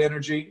leak that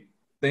energy,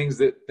 things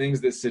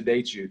that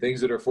sedate you, things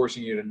that are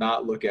forcing you to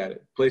not look at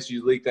it. Places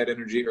you leak that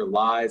energy are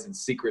lies and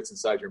secrets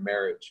inside your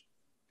marriage.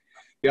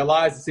 You got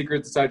lies and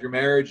secrets inside your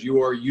marriage.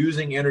 You are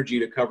using energy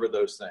to cover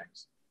those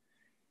things.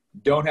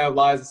 Don't have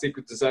lies and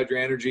secrets inside your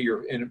energy.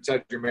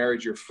 Inside your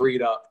marriage. You're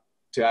freed up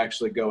to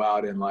actually go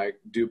out and like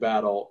do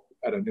battle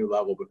at a new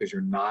level because you're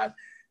not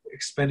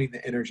expending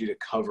the energy to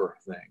cover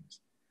things.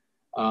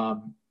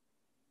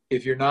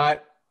 If you're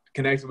not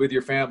connected with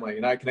your family,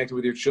 you're not connected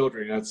with your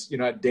children, you're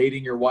not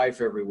dating your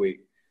wife every week,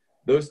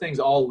 those things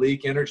all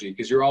leak energy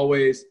because you're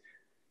always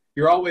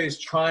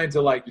trying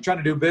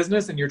to do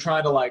business and you're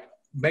trying to like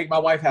make my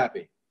wife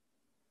happy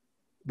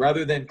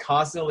rather than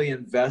constantly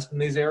invest in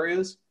these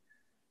areas.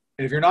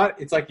 And if you're not,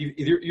 it's like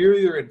you're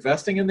either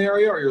investing in the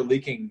area or you're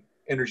leaking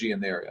energy in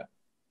the area.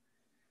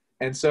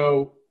 And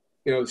so,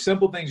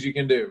 simple things you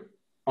can do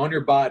on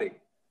your body: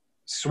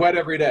 sweat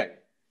every day.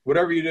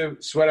 Whatever you do,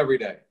 sweat every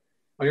day.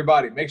 On your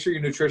body, make sure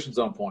your nutrition's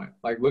on point.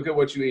 Like, look at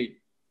what you eat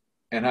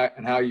and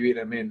how you eat.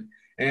 I mean,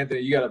 Anthony,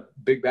 you got a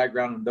big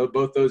background in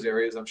both those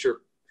areas. I'm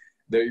sure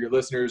that your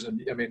listeners and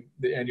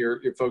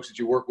your folks that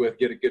you work with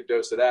get a good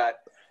dose of that.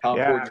 How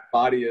important your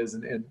body is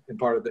and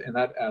part of in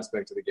that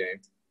aspect of the game.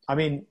 I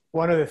mean,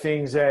 one of the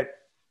things that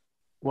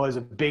was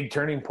a big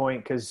turning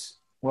point because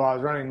while I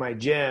was running my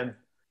gym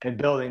and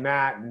building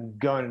that and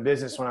going in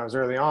business when I was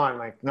early on,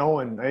 like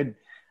I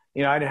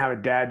didn't have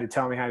a dad to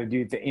tell me how to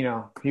do things.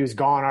 He was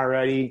gone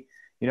already.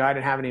 I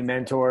didn't have any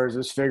mentors. I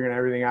was figuring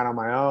everything out on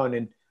my own.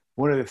 And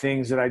one of the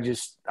things that I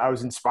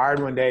was inspired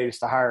one day just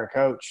to hire a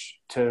coach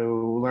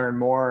to learn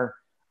more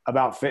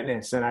about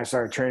fitness. And I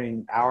started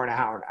training hour to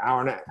hour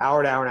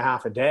and a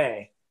half a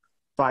day,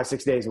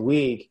 5-6 days a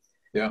week.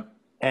 Yeah.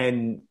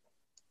 And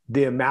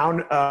the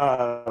amount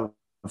of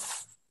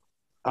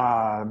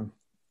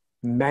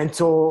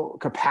mental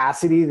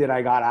capacity that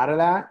I got out of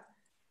that,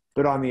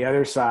 but on the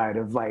other side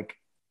of like,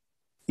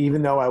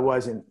 even though I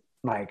wasn't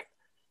like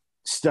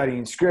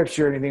studying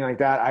scripture or anything like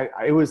that,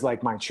 it was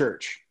like my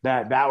church.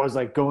 That was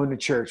like going to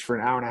church for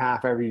an hour and a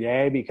half every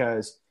day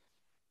because,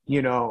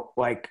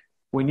 like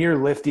when you're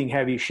lifting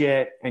heavy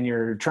shit and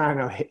you're trying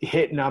to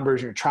hit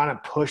numbers, you're trying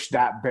to push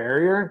that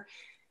barrier,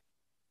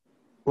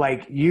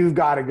 like you've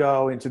got to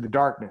go into the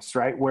darkness,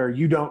 right? Where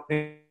you don't,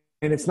 and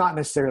it's not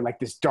necessarily like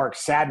this dark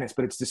sadness,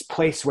 but it's this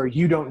place where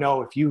you don't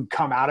know if you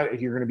come out of it,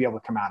 if you're going to be able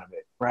to come out of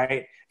it,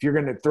 right? If you're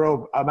going to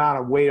throw amount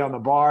of weight on the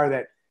bar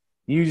that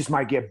you just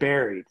might get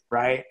buried,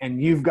 right?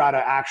 And you've got to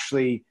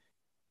actually,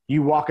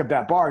 you walk up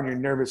that bar and you're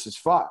nervous as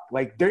fuck.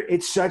 Like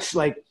it's such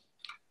like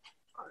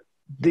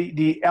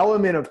the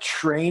element of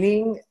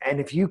training. And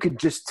if you could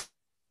just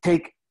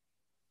take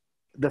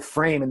the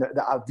frame and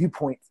the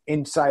viewpoint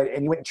inside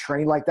and you went and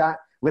trained like that,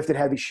 lifted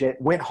heavy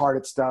shit, went hard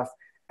at stuff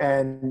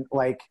and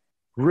like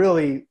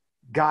really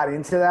got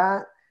into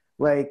that,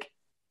 like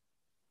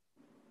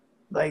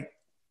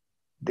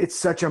it's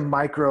such a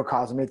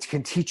microcosm. It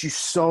can teach you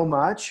so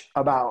much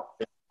about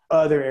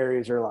other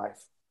areas of your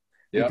life.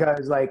 Yep.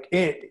 Because like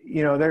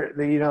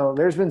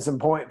there's been some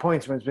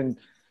points when it's been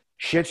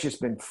shit's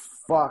just been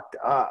fucked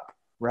up,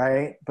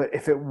 right? But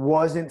if it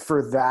wasn't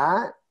for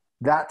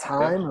that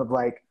time of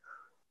like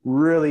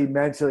really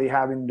mentally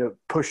having to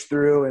push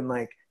through and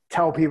like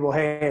tell people,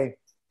 hey,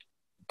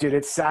 dude,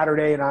 it's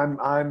Saturday and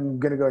I'm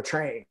gonna go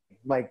train.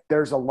 Like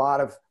there's a lot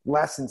of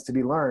lessons to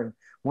be learned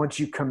once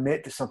you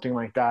commit to something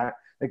like that.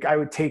 Like I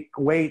would take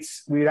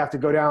weights. We'd have to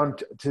go down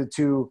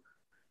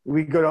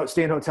we'd go to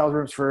stay in hotel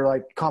rooms for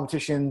like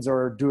competitions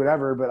or do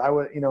whatever. But I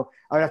would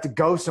have to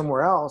go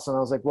somewhere else. And I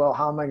was like, well,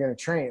 how am I going to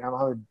train? How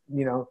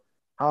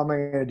am I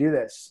going to do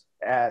this?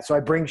 So I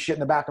bring shit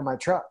in the back of my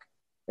truck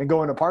and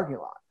go in a parking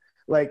lot.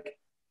 Like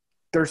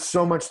there's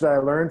so much that I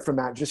learned from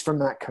that, just from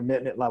that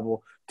commitment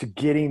level to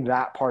getting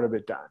that part of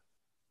it done.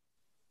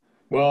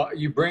 Well,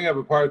 you bring up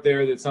a part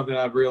there that's something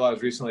I've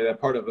realized recently,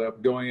 that part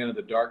of going into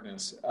the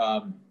darkness.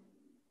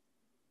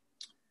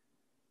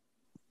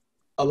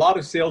 A lot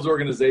of sales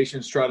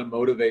organizations try to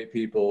motivate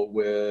people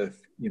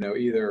with,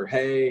 either,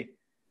 hey,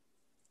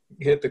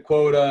 hit the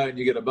quota and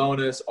you get a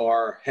bonus,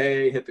 or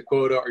hey, hit the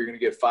quota or you're going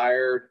to get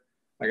fired.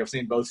 Like I've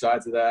seen both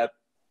sides of that.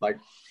 like,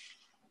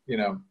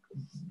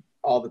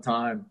 all the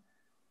time.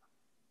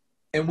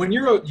 And when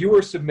you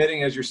are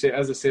submitting as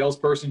a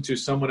salesperson to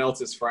someone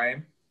else's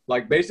frame,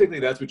 like basically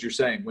that's what you're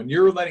saying. When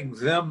you're letting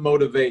them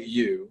motivate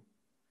you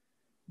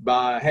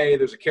by, hey,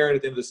 there's a carrot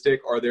at the end of the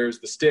stick, or there's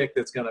the stick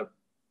that's going to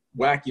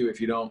whack you if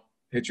you don't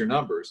hit your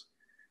numbers.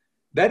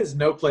 That is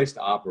no place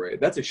to operate.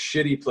 That's a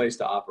shitty place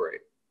to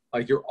operate.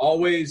 Like you're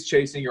always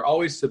chasing, you're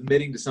always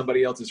submitting to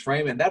somebody else's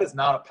frame, and that is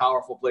not a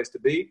powerful place to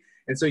be.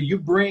 And so you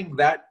bring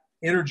that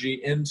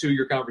energy into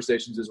your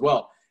conversations as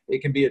well.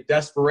 It can be a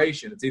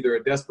desperation. It's either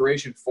a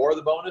desperation for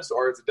the bonus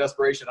or it's a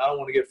desperation, I don't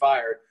want to get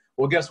fired.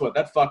 Well, guess what?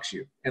 That fucks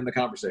you in the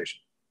conversation.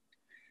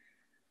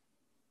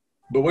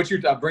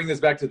 But I bring this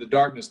back to the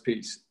darkness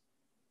piece.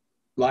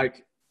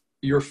 Like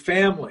your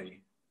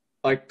family,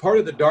 like part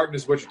of the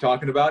darkness, what you're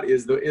talking about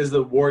is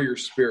the warrior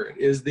spirit,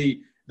 is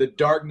the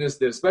darkness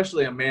that,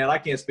 especially a man, I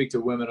can't speak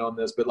to women on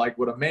this, but like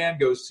what a man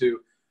goes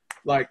to,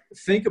 like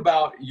think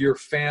about your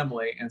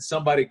family and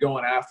somebody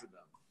going after them.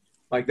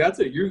 Like this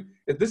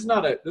is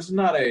not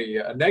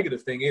a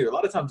negative thing either. A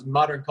lot of times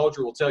modern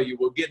culture will tell you,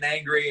 well, getting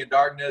angry and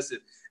darkness, and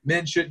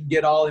men shouldn't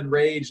get all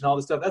enraged and all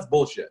this stuff. That's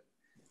bullshit.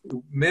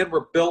 Men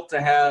were built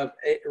to have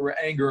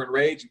anger and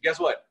rage. And guess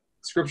what?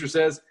 Scripture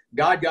says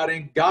God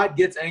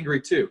gets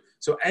angry too.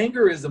 So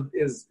anger is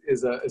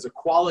a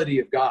quality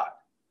of God.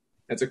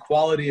 It's a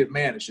quality of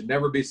man. It should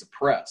never be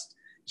suppressed.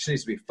 It just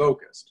needs to be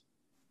focused.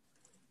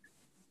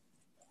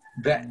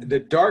 That the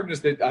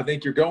darkness that I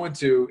think you're going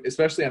to,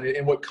 especially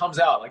in what comes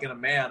out, like in a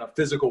man, a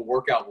physical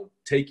workout will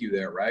take you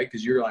there, right?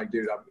 Because you're like,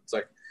 dude, it's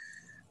like,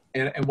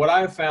 and what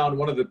I have found,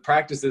 one of the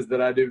practices that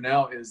I do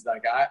now is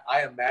like,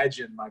 I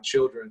imagine my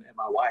children and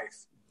my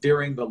wife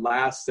during the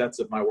last sets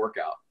of my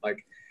workout.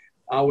 Like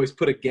I always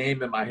put a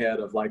game in my head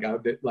of like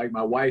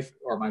my wife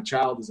or my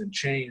child is in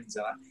chains,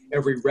 and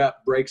every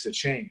rep breaks a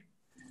chain.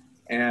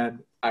 And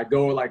I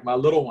go like my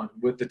little one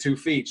with the 2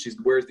 feet. She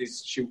wears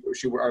these.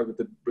 With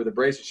the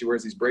braces. She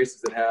wears these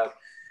braces that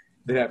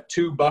have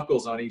 2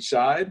 buckles on each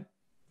side.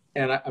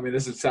 And I mean,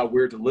 this is sound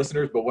weird to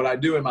listeners, but what I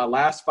do in my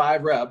last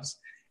 5 reps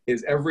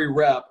is every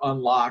rep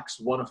unlocks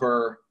one of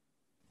her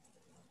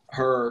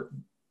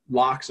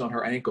locks on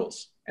her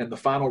ankles, and the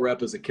final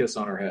rep is a kiss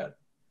on her head.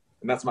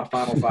 And that's my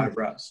final 5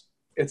 reps.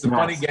 It's a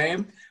funny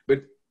game,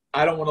 but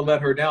I don't want to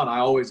let her down. I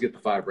always get the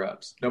 5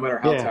 reps, no matter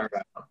how tired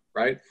I am.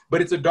 Right.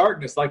 But it's a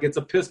darkness. Like it's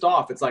a pissed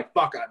off. It's like,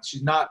 fuck,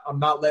 I'm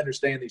not letting her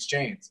stay in these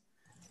chains.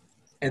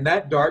 And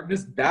that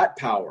darkness, that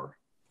power.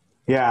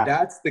 Yeah.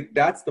 That's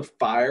the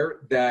fire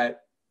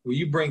that when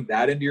you bring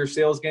that into your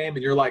sales game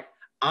and you're like,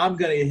 I'm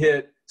going to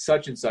hit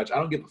such and such. I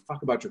don't give a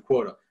fuck about your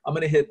quota. I'm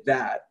going to hit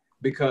that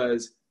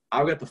because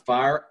I've got the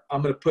fire.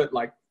 I'm going to put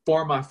like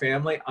for my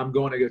family, I'm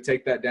going to go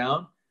take that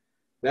down.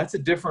 That's a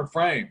different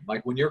frame.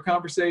 Like when your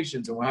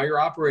conversations and how you're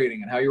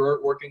operating and how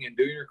you're working and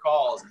doing your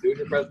calls and doing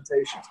your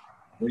presentations,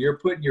 when you're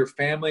putting your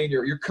family and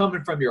you're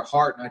coming from your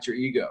heart, not your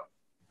ego.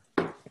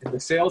 And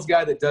the sales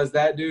guy that does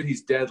that, dude,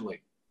 he's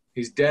deadly.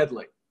 He's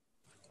deadly.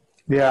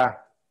 Yeah.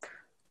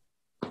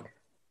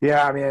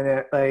 Yeah. I mean,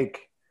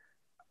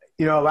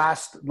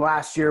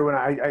 last year when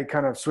I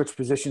kind of switched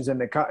positions in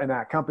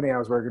that company I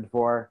was working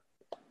for,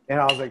 and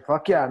I was like,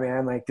 fuck yeah,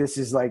 man. Like, this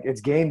is like,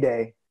 it's game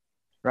day.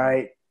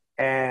 Right.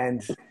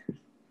 And,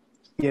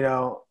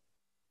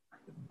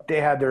 they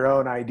had their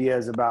own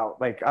ideas about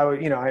like,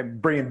 I'm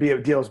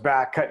bringing deals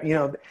back,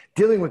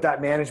 dealing with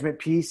that management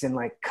piece and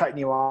like cutting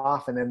you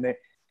off and then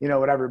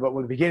whatever. But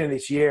with the beginning of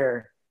this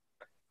year,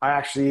 I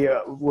actually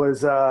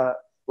was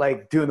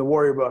like doing the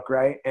warrior book.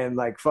 Right. And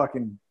like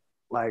fucking,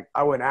 like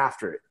I went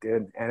after it,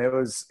 dude. And it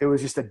was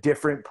just a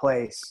different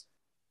place.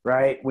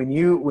 Right. When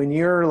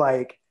you're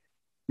like,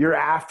 you're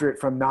after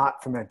it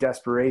not from that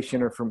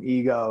desperation or from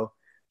ego,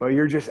 but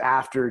you're just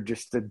after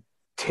just to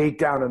take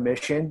down a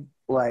mission.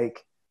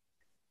 Like,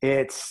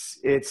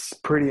 it's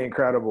pretty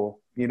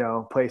incredible,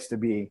 place to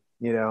be,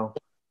 Well,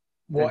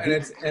 and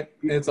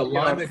it's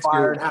alignment to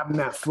your, and having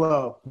that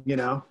flow,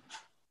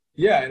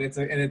 Yeah, and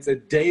it's a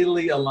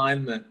daily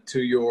alignment to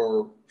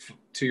your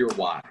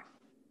why.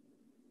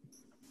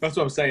 That's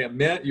what I'm saying.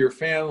 Your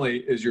family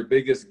is your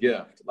biggest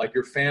gift. Like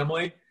your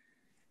family,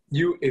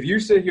 if you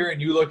sit here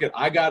and you look at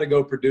I got to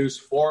go produce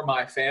for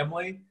my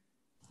family,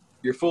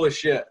 you're full of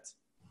shit.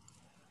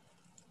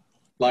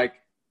 Like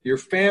your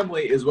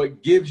family is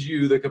what gives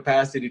you the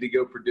capacity to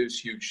go produce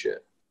huge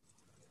shit.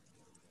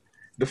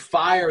 The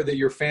fire that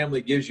your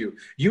family gives you.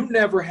 You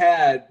never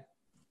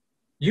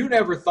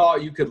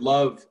thought you could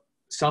love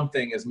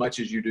something as much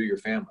as you do your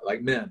family.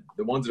 Like men,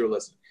 the ones that are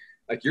listening,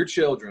 like your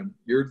children,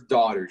 your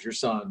daughters, your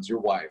sons, your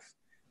wife.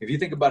 If you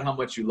think about how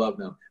much you love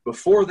them,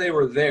 before they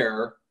were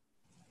there,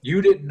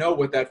 you didn't know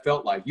what that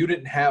felt like. You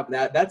didn't have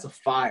that. That's a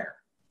fire.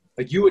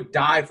 Like you would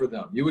die for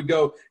them. You would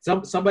go,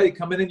 somebody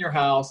coming in your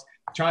house,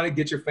 trying to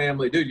get your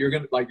family, dude, you're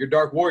going to like your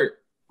dark warrior.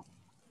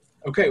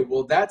 Okay.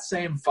 Well, that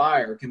same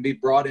fire can be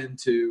brought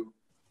into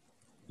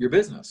your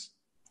business.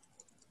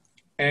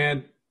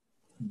 And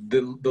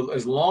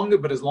as long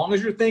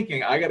as you're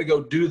thinking, I got to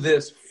go do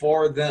this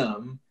for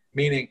them,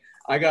 meaning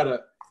I got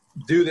to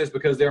do this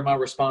because they're my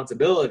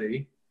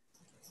responsibility.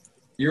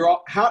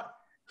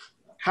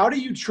 how do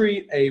you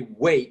treat a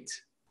weight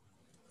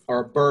or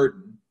a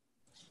burden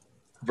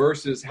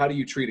versus how do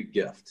you treat a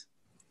gift?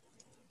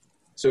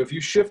 So if you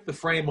shift the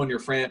frame on your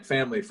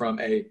family from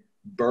a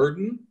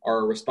burden or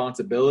a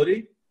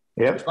responsibility,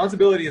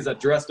 responsibility is a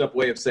dressed up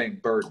way of saying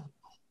burden,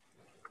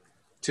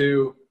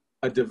 to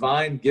a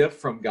divine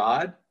gift from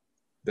God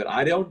that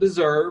I don't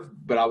deserve,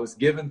 but I was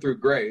given through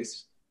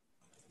grace.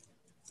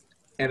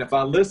 And if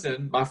I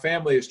listen, my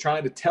family is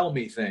trying to tell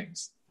me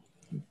things,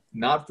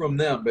 not from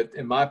them, but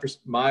in my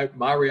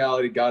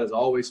reality, God is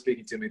always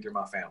speaking to me through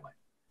my family.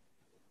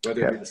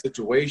 Whether it be the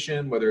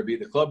situation, whether it be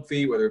the club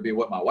fee, whether it be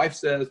what my wife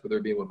says, whether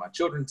it be what my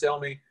children tell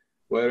me,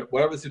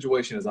 whatever the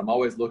situation is, I'm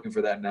always looking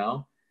for that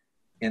now.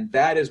 And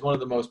that is one of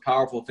the most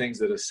powerful things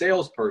that a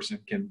salesperson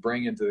can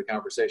bring into the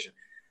conversation.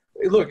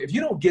 Look, if you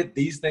don't get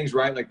these things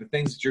right, like the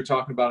things that you're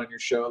talking about on your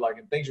show, like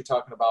and things you're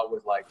talking about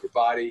with like your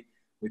body,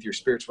 with your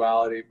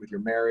spirituality, with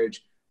your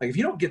marriage, like if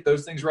you don't get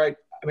those things right,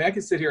 I mean, I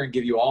could sit here and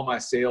give you all my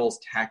sales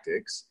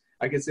tactics.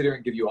 I could sit here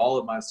and give you all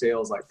of my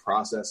sales like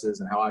processes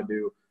and how I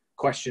do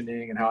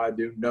questioning and how I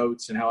do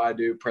notes and how I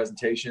do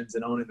presentations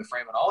and owning the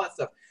frame and all that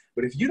stuff.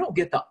 But if you don't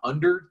get the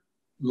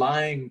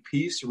underlying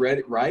piece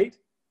read right,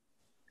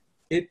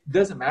 it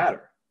doesn't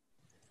matter.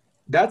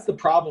 That's the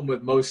problem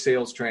with most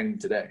sales training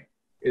today,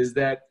 is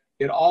that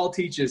it all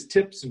teaches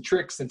tips and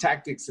tricks and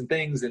tactics and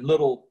things and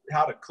little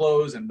how to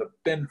close and the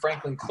Ben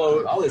Franklin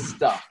close, all this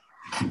stuff.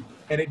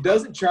 And it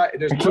doesn't try,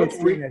 there's no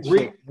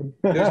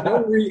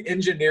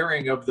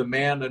re-engineering of the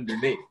man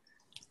underneath.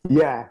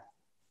 Yeah.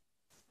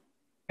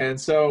 And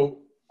so,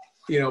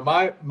 you know,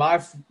 my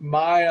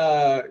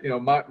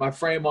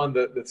frame on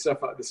the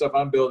stuff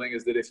I'm building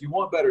is that if you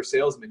want better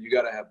salesmen, you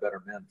got to have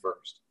better men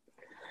first.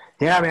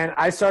 Yeah, man.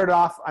 I started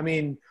off, I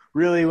mean,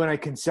 really when I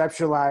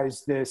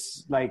conceptualized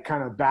this like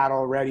kind of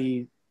battle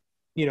ready,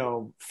 you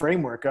know,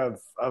 framework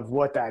of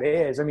what that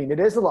is. I mean, it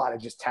is a lot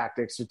of just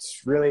tactics.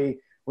 It's really,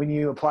 when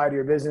you apply to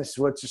your business,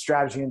 what's the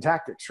strategy and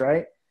tactics,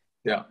 right?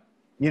 Yeah.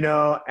 You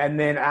know, and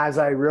then as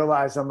I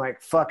realized, I'm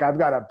like, fuck, I've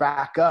got to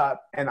back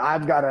up and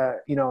I've got to,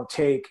 you know,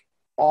 take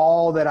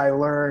all that I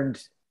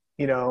learned,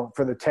 you know,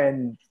 for the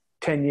 10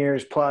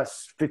 years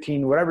plus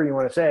 15, whatever you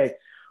want to say,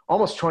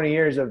 almost 20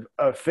 years of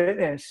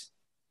fitness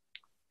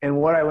and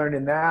what I learned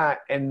in that.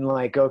 And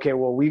like, okay,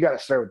 well, we got to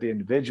start with the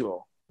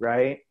individual,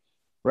 right?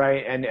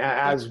 Right. And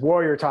as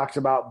Warrior talks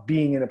about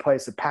being in a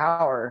place of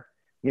power,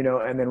 you know,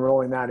 and then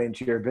rolling that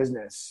into your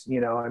business,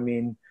 you know, I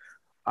mean,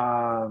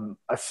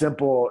 a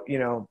simple, you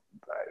know,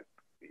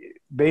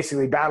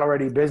 basically battle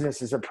ready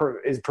business is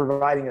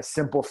providing a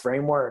simple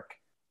framework,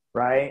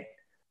 right?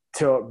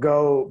 To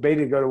go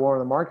to war in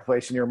the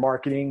marketplace in your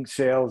marketing,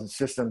 sales, and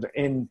systems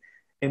in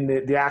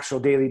the actual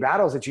daily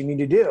battles that you need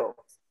to do.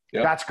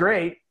 Yep. That's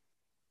great.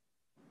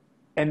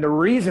 And the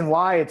reason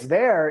why it's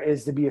there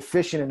is to be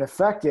efficient and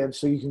effective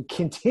so you can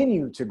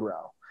continue to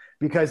grow.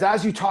 Because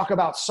as you talk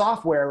about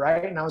software,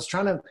 right? And I was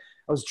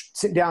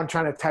sitting down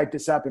trying to type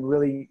this up and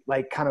really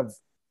like kind of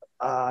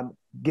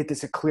get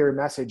this a clear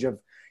message of,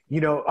 you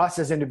know, us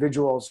as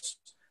individuals,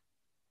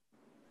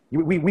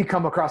 we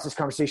come across this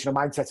conversation of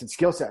mindsets and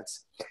skill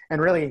sets.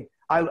 And really,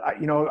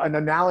 you know, an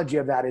analogy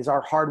of that is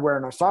our hardware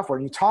and our software.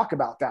 And you talk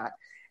about that.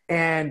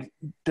 And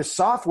the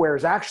software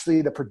is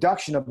actually the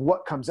production of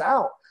what comes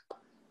out.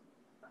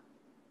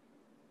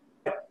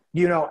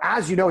 You know,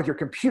 as you know, with your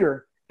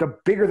computer, the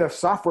bigger the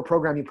software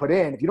program you put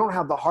in, if you don't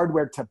have the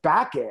hardware to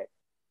back it,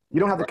 you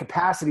don't have the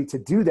capacity to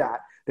do that,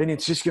 then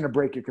it's just going to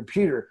break your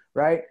computer,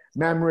 right?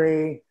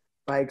 Memory,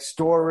 like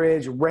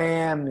storage,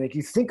 RAM, like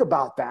you think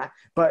about that.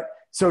 But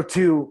so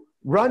to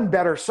run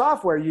better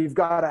software, you've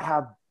got to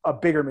have a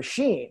bigger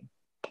machine.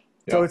 Yep.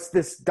 So it's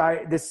this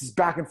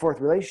back and forth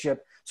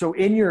relationship. So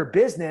in your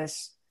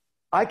business,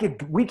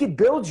 we could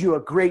build you a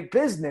great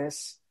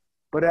business,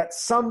 but at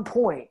some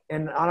point,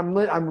 and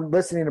I'm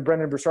listening to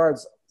Brendan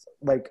Burchard's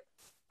like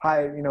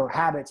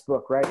habits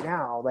book right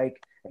now, like,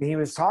 and he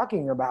was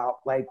talking about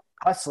like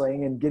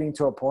hustling and getting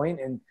to a point,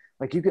 and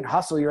like you can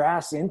hustle your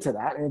ass into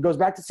that, and it goes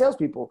back to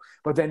salespeople.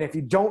 But then if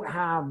you don't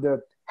have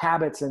the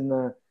habits and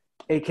the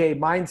AK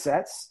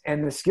mindsets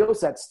and the skill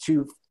sets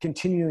to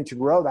continue to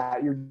grow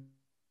that, you're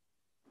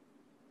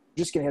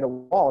just gonna hit a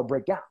wall and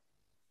break down.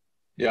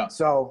 Yeah.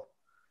 So,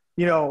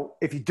 you know,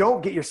 if you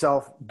don't get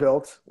yourself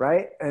built,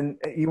 right, and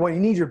you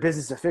need your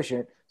business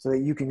efficient so that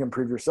you can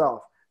improve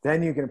yourself.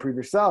 Then you can improve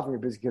yourself and your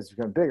business gets to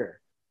become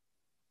bigger.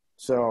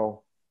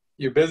 So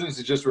your business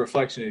is just a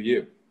reflection of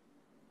you,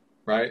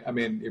 right? I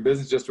mean, your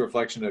business is just a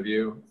reflection of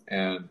you.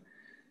 And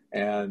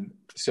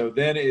so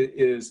then it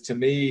is, to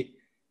me,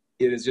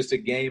 it is just a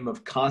game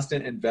of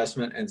constant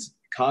investments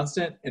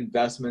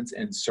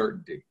and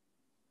certainty.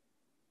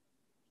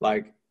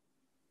 Like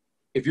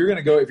if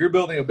you're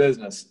building a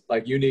business,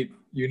 like you need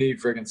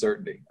friggin'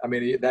 certainty. I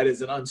mean, that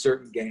is an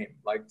uncertain game.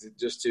 Like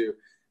just to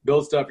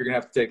build stuff, you're going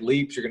to have to take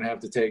leaps. You're going to have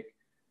to take,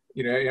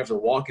 you know, you have to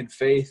walk in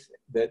faith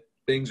that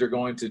things are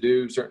going to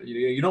do certain,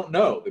 you don't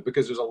know,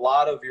 because there's a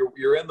lot of,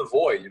 you're in the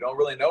void. You don't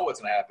really know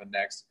what's going to happen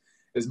next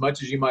as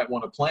much as you might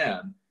want to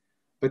plan.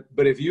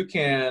 But if you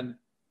can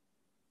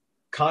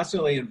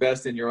constantly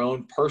invest in your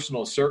own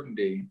personal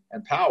certainty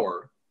and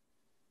power,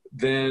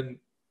 then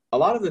a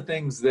lot of the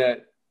things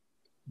that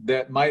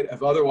might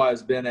have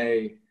otherwise been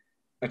a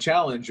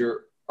challenge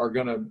are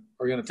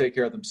gonna take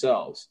care of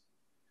themselves,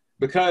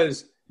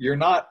 because you're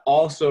not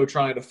also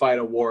trying to fight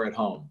a war at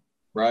home,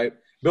 right?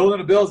 Building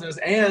a business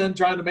and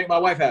trying to make my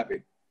wife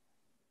happy.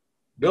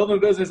 Building a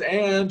business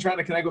and trying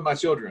to connect with my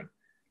children.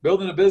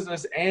 Building a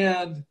business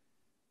and,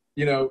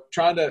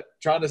 trying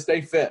to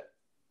stay fit.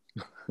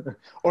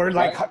 Or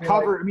like right?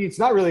 cover. I mean, it's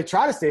not really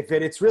trying to stay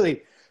fit. It's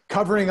really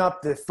covering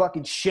up the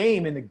fucking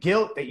shame and the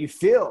guilt that you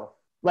feel.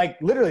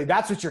 Like literally,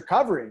 that's what you're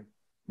covering.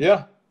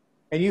 Yeah.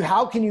 And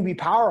how can you be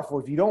powerful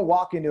if you don't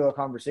walk into a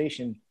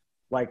conversation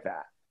like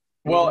that?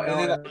 Well,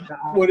 and then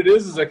what it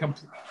is a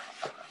complete.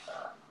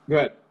 Go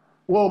ahead.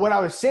 Well, what I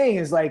was saying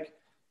is like,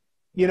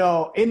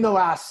 in the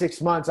last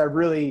 6 months, I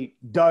really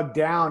dug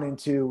down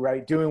into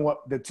doing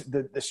what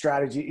the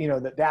strategy,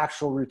 the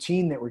actual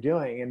routine that we're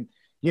doing, and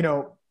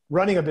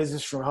running a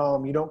business from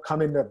home. You don't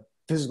come into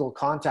physical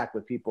contact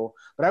with people.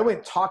 But I went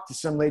and talked to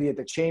some lady at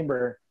the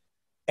chamber,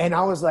 and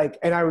I was like,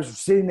 and I was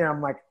sitting there,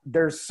 I'm like,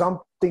 there's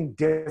something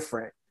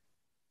different.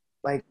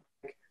 Like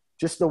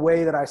just the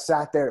way that I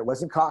sat there, it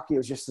wasn't cocky. It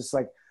was just this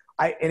like,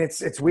 and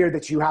it's weird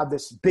that you have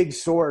this big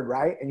sword,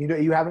 right? And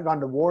you haven't gone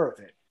to war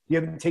with it. You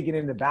haven't taken it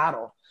into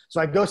battle.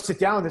 So I go sit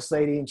down with this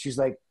lady, and she's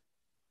like,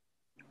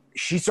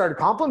 she started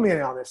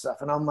complimenting all this stuff.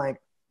 And I'm like,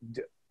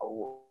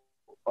 oh,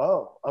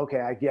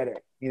 okay, I get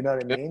it. You know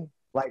what I mean?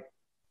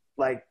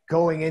 Like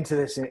going into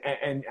this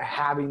and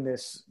having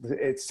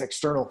it's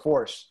external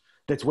force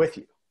that's with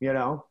you,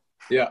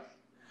 Yeah.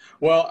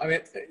 Well, I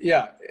mean,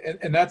 yeah.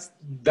 And that's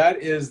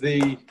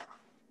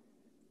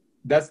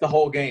the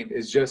whole game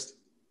is just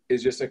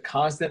a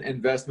constant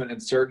investment in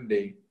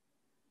certainty.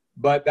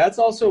 But that's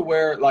also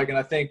where, and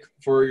I think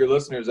for your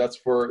listeners,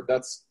 that's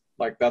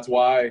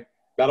why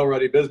Battle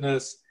Ready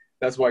Business,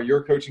 that's why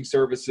your coaching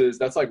services,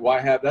 that's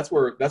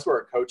where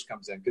a coach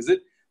comes in. Because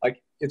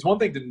it's one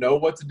thing to know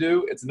what to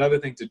do. It's another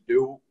thing to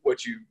do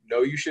what you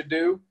know you should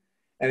do.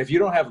 And if you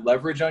don't have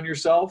leverage on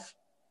yourself,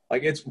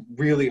 it's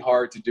really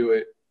hard to do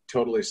it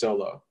totally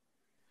solo.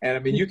 And I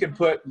mean, you can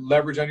put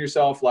leverage on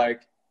yourself,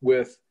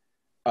 with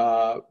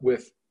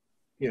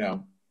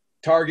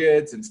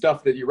targets and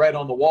stuff that you write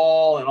on the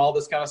wall and all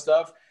this kind of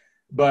stuff.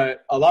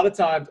 But a lot of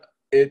times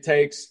it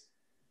takes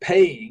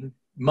paying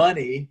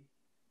money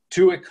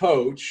to a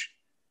coach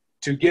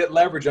to get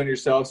leverage on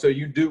yourself. So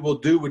will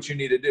do what you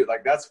need to do.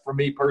 That's for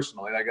me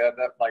personally.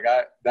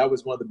 That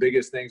was one of the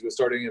biggest things with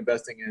starting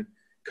investing in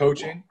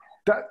coaching.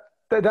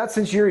 That's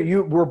since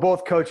we're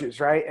both coaches,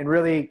 right? And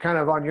really kind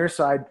of on your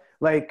side,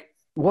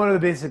 one of the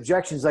biggest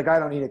objections, I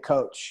don't need a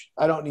coach.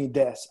 I don't need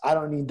this. I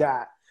don't need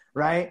that.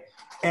 Right.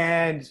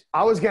 And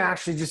I was going to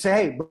actually just say,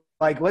 hey,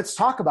 let's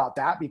talk about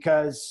that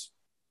because,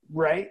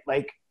 right.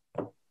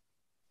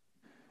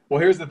 Well,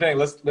 here's the thing.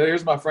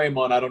 Here's my frame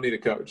on, I don't need a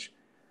coach.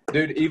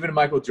 Dude, even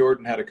Michael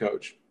Jordan had a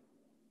coach.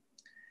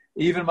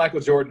 Because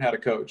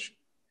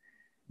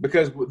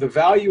the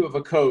value of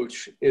a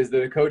coach is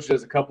that a coach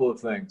does a couple of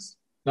things.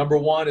 Number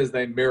one is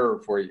they mirror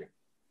for you.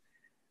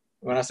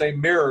 When I say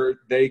mirror,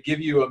 they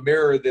give you a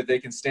mirror that they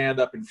can stand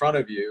up in front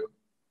of you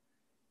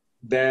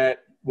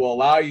that will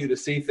allow you to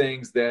see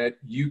things that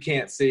you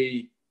can't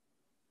see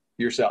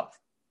yourself,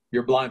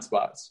 your blind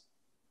spots.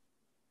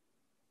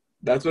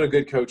 That's what a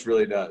good coach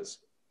really does,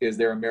 is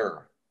they're a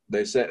mirror.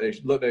 They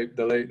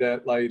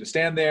allow you to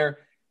stand there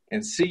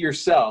and see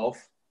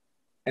yourself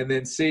and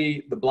then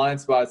see the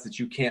blind spots that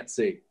you can't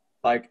see.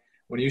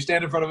 When you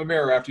stand in front of a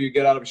mirror after you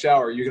get out of a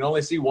shower, you can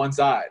only see one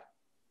side.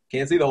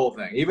 Can't see the whole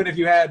thing. Even if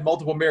you had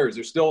multiple mirrors,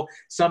 there's still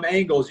some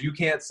angles you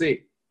can't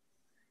see.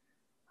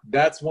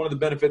 That's one of the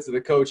benefits of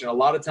the coach. And a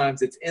lot of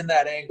times it's in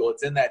that angle,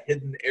 it's in that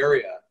hidden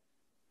area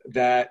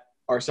that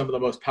are some of the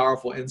most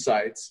powerful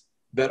insights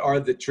that are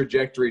the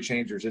trajectory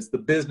changers. It's the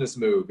business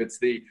move. It's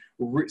the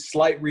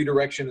slight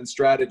redirection and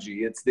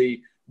strategy. It's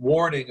the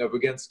warning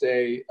against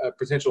a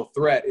potential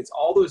threat. It's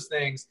all those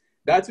things.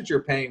 That's what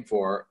you're paying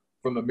for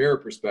from a mirror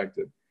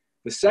perspective.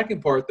 The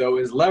second part, though,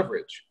 is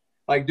leverage.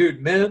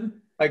 Dude, men,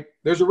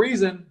 there's a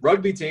reason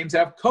rugby teams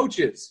have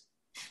coaches.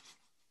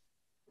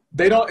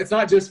 It's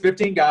not just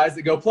 15 guys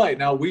that go play.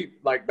 Now we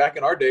back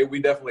in our day, we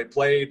definitely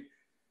played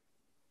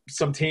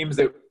some teams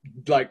that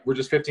were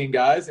just 15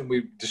 guys and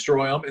we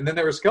destroy them. And then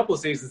there was a couple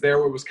of seasons there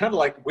where it was kind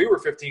of we were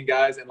 15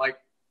 guys and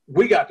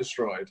we got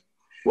destroyed.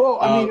 Well,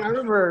 I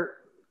remember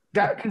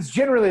that because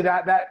generally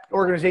that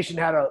organization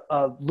had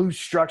a loose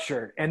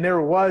structure and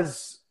there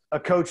was a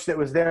coach that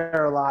was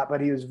there a lot,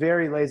 but he was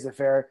very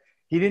laissez-faire.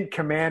 He didn't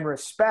command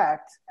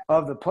respect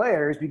of the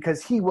players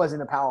because he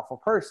wasn't a powerful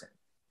person.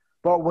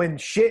 But when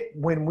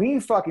we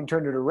fucking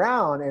turned it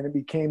around and it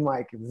became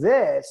like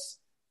this,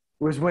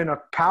 was when a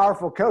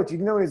powerful coach,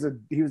 even though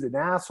he was an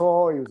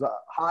asshole, he was a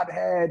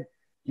hothead,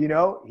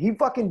 he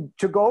fucking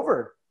took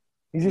over.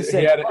 He just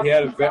said,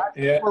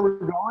 where we're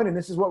going and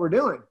this is what we're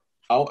doing.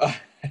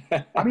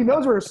 I mean,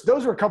 those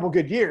were a couple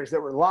good years that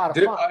were a lot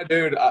of fun.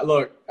 Dude,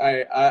 look,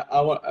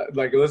 I want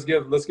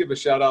let's give a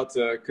shout out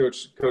to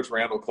Coach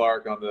Randall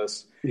Clark on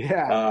this.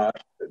 Yeah,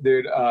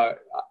 dude,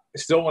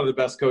 still one of the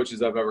best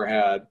coaches I've ever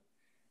had.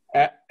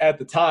 at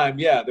the time,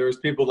 yeah, there was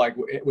people like,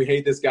 we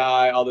hate this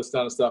guy, all this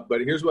kind of stuff.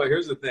 But here's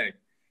the thing.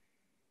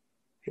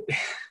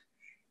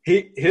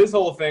 His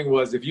whole thing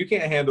was, if you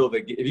can't handle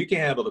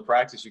the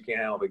practice, you can't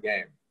handle the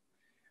game.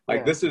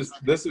 Like this is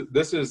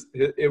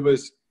it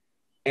was,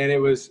 and it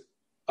was,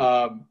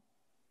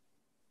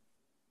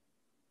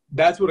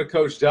 that's what a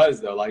coach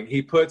does though. Like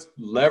he puts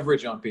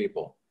leverage on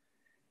people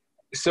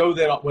so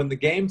that when the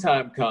game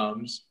time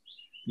comes,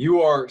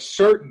 you are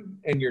certain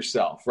in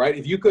yourself, right?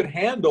 If you could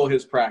handle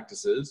his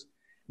practices,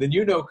 then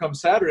come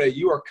Saturday,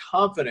 you are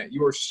confident,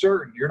 you are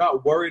certain. You're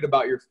not worried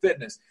about your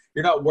fitness.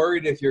 You're not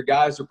worried if your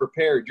guys are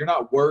prepared. You're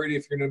not worried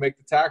if you're going to make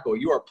the tackle.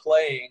 You are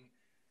playing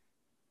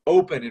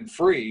open and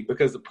free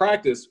because the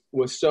practice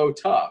was so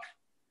tough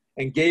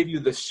and gave you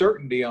the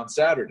certainty on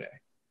Saturday.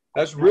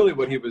 That's really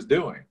what he was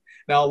doing.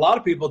 Now, a lot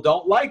of people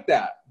don't like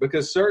that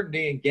because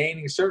certainty and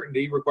gaining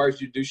certainty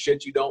requires you to do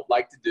shit you don't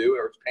like to do,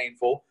 or it's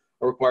painful,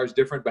 or requires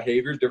different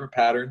behaviors, different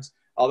patterns,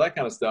 all that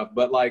kind of stuff.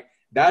 But like,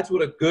 that's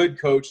what a good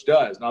coach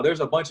does. Now,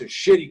 there's a bunch of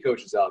shitty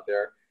coaches out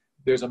there.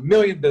 There's a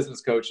million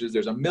business coaches.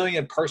 There's a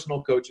million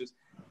personal coaches.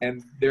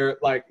 And they're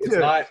like, it's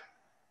not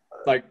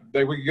like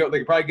they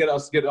could probably get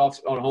off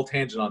on a whole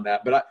tangent on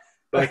that.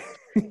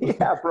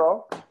 Yeah,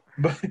 bro.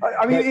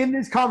 I mean, in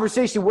this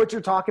conversation, what you're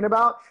talking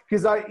about,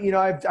 because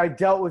I've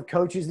dealt with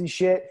coaches and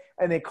shit,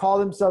 and they call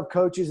themselves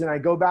coaches, and I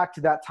go back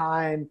to that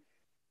time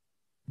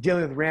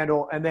dealing with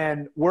Randall, and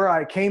then where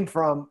I came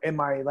from in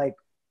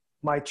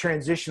my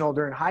transitional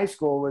during high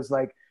school was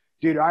like,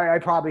 dude, I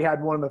probably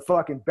had one of the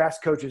fucking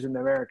best coaches in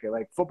America,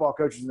 like football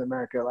coaches in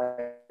America.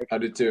 Like I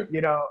did too.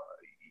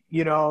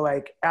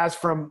 Like as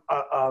from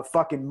a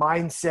fucking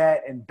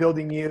mindset and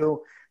building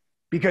you,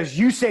 because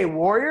you say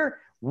warrior,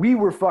 we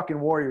were fucking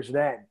warriors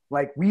then.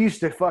 Like we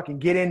used to fucking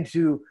get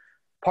into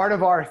part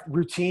of our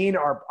routine,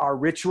 our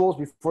rituals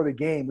before the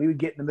game. We would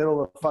get in the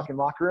middle of the fucking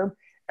locker room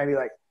and be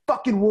like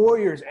fucking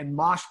warriors and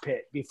mosh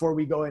pit before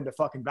we go into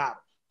fucking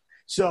battle.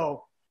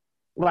 So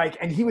like,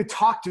 and he would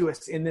talk to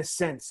us in this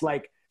sense,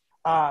 like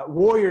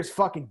warriors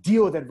fucking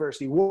deal with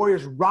adversity.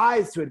 Warriors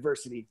rise to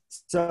adversity.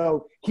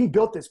 So he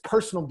built this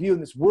personal view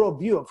and this world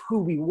view of who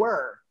we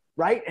were.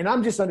 Right. And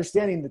I'm just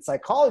understanding the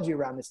psychology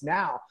around this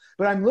now,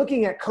 but I'm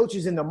looking at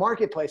coaches in the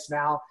marketplace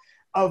now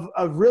of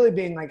really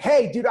being like,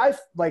 hey, dude, I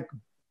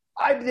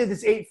did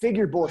this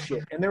 8-figure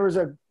bullshit. And there was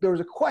a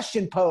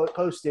question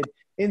posted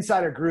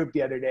inside a group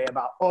the other day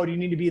about, oh, do you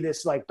need to be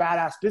this like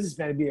badass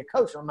businessman to be a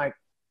coach? And I'm like,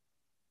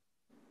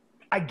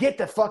 I get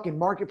the fucking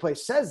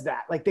marketplace says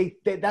that, like they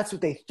that's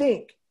what they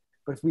think.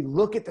 But if we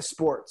look at the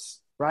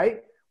sports,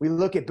 right? We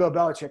look at Bill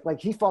Belichick, like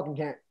he fucking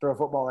can't throw a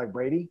football like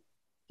Brady.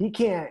 He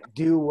can't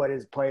do what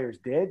his players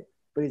did,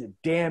 but he's a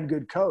damn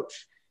good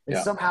coach. And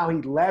somehow he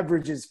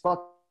leverages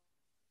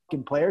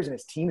fucking players and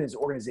his team and his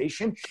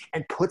organization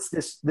and puts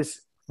this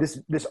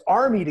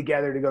army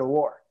together to go to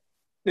war.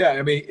 Yeah,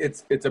 I mean,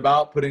 it's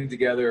about putting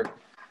together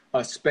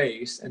a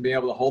space and being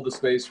able to hold the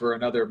space for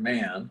another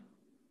man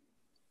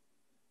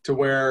to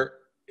where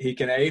he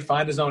can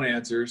find his own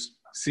answers,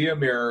 see a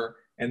mirror,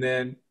 and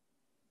then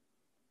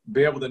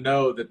be able to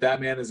know that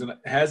man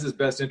has his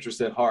best interest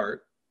at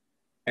heart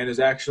and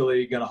is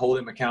actually going to hold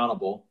him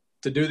accountable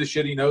to do the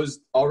shit he knows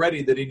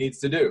already that he needs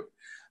to do.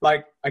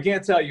 Like, I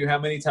can't tell you how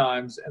many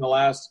times in the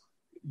last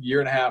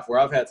year and a half where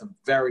I've had some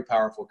very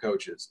powerful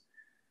coaches.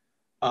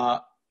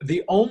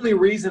 The only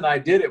reason I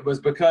did it was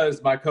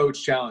because my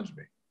coach challenged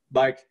me.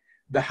 Like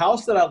the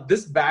house that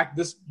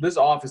this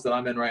office that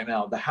I'm in right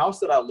now, the house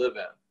that I live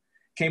in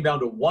came down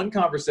to one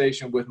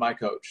conversation with my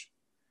coach.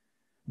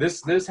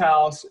 This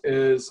house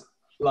is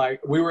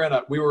like,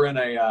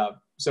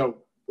 so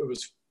it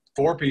was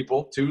 4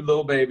 people, 2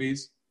 little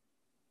babies,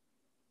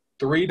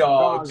 3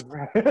 dogs,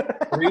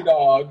 3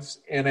 dogs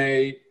in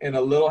a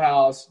little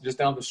house just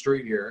down the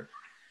street here.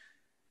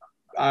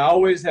 I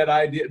always had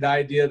the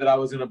idea that I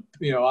was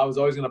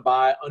always going to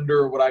buy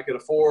under what I could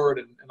afford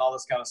and all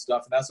this kind of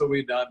stuff. And that's what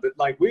we've done. But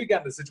like, we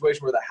got in a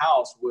situation where the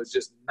house was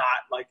just not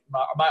like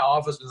my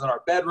office was in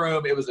our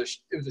bedroom. It was a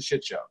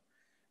shit show.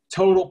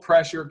 Total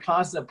pressure,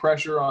 constant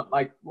pressure on,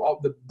 like, all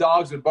the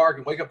dogs would bark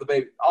and wake up the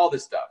baby, all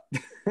this stuff.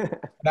 And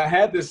I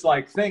had this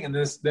like thing, and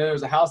there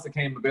was a house that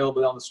came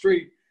available down the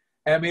street.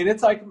 And I mean,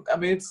 it's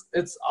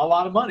a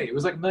lot of money. It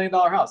was like $1 million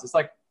house. It's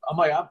like, I'm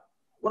like,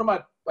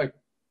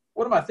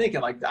 what am I thinking?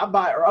 Like, I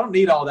don't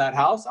need all that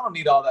house. I don't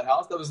need all that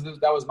house. That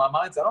was my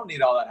mindset. I don't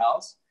need all that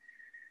house.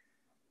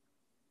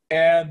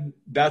 And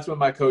that's when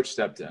my coach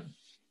stepped in.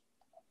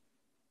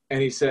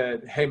 And he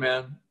said, hey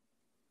man,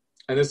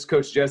 and this is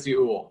Coach Jesse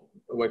Uhl,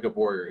 a Wake Up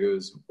Warrior, who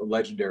was a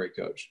legendary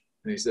coach.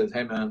 And he says,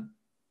 hey man,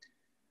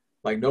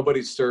 like,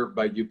 nobody's served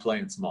by you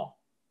playing small.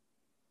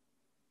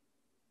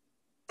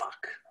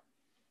 Fuck.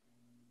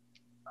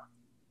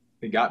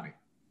 He got me.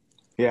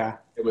 Yeah.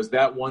 It was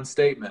that one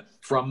statement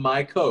from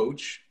my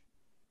coach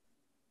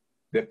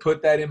that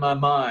put that in my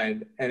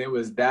mind. And it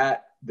was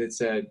that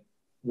said,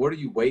 what are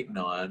you waiting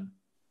on?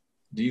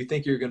 Do you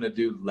think you're going to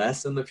do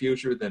less in the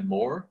future than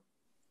more?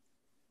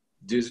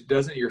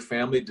 Doesn't your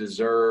family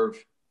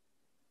deserve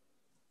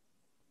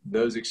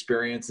those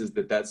experiences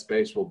that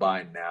space will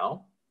buy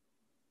now?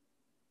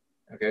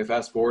 Okay,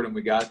 fast forward, and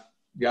we got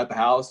the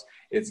house.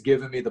 It's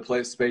given me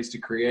the space to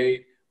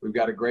create. We've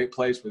got a great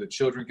place where the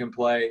children can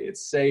play.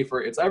 It's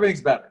safer.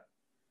 Everything's better.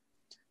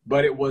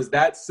 But it was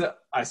that,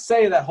 I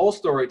say that whole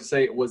story to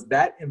say it was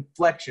that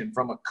inflection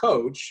from a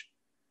coach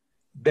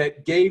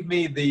that gave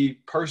me the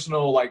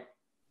personal, like,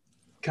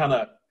 kind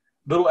of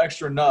little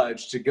extra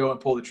nudge to go and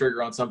pull the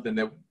trigger on something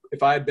that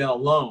if I had been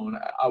alone,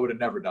 I would have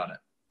never done it.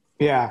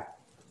 Yeah.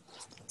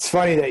 It's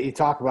funny that you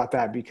talk about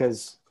that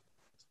because,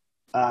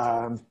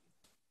 I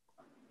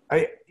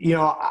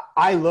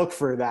look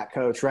for that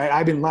coach, right?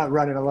 I've been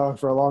running alone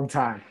for a long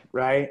time,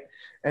 right?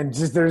 And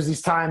just there's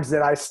these times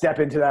that I step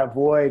into that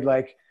void,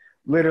 like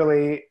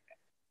literally,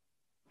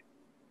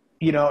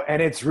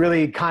 and it's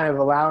really kind of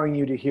allowing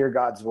you to hear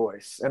God's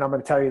voice. And I'm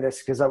going to tell you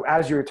this because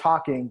as you were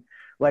talking,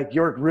 like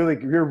your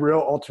real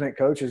ultimate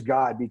coach is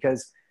God,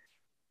 because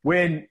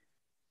when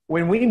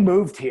we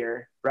moved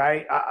here,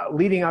 right,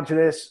 leading up to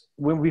this,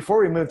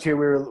 before we moved here,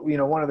 we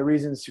were, one of the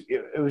reasons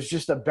it was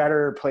just a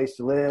better place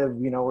to live.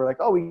 We're like,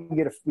 oh, we can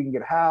get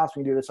a house,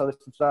 we can do this other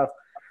stuff.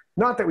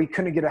 Not that we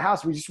couldn't get a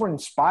house, we just weren't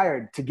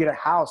inspired to get a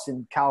house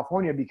in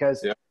California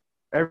because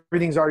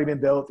everything's already been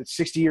built. It's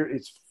 60 years,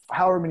 it's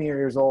however many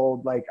years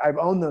old. Like, I've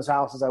owned those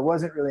houses. I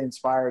wasn't really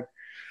inspired,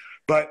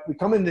 but we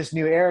come in this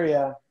new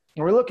area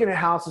and we're looking at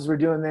houses. We're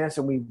doing this,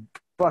 and we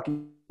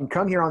fucking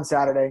come here on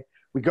Saturday.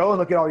 We go and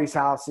look at all these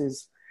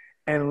houses.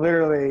 And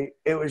literally,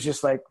 it was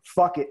just like,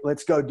 fuck it,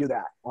 let's go do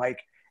that. Like,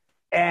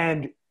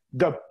 and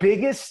the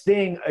biggest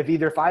thing of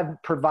either if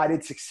I've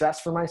provided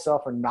success for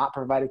myself or not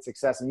provided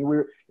success,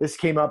 and this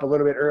came up a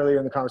little bit earlier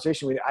in the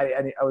conversation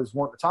I was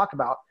wanting to talk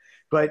about,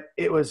 but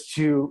it was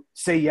to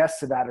say yes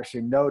to that or say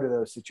no to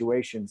those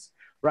situations,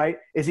 right?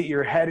 Is it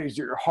your head or is it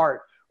your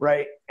heart,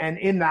 right? And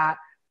in that,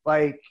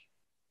 like,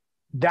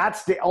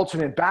 that's the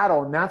ultimate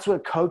battle. And that's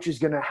what coach is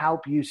going to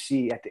help you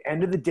see at the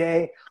end of the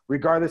day,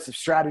 regardless of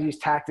strategies,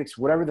 tactics,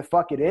 whatever the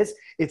fuck it is.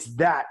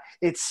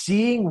 It's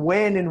seeing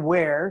when and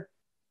where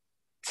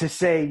to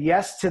say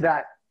yes to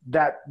that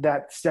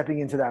stepping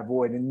into that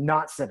void and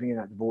not stepping in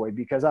that void.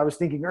 Because I was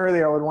thinking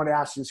earlier, I would want to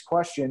ask you this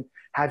question.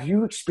 Have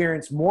you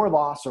experienced more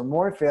loss or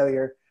more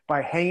failure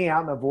by hanging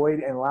out in the void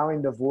and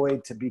allowing the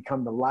void to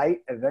become the light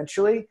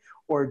eventually,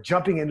 or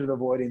jumping into the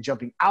void and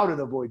jumping out of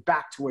the void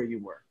back to where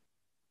you were?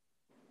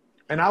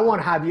 And I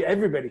want to have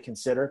everybody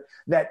consider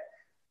that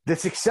the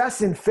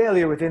success and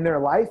failure within their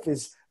life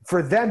is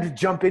for them to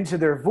jump into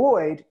their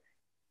void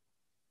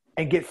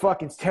and get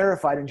fucking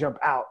terrified and jump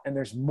out. And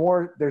there's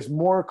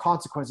more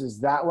consequences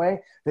that way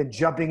than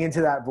jumping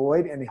into that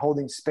void and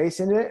holding space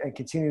in it and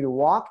continue to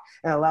walk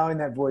and allowing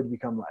that void to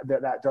become light,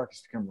 that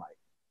darkness to become light.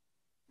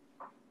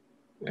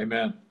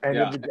 Amen. End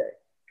of the day.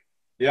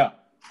 Yeah.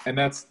 And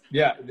that's,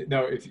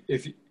 no,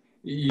 if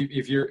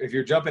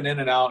you're jumping in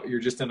and out,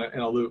 you're just in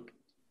a loop.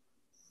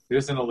 You're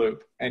just in a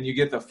loop, and you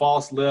get the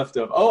false lift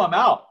of, oh, I'm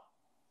out.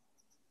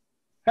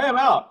 Hey, I'm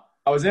out.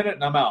 I was in it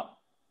and I'm out.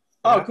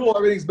 Oh, cool.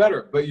 Everything's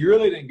better. But you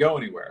really didn't go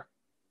anywhere.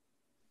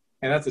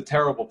 And that's a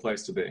terrible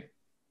place to be.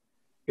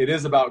 It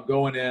is about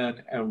going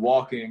in and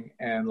walking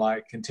and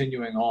like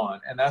continuing on.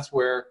 And that's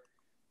where,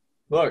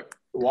 look,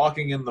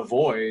 walking in the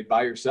void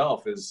by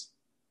yourself is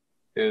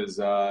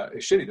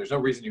shitty. There's no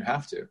reason you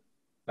have to.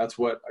 That's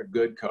what a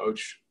good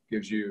coach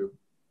gives you,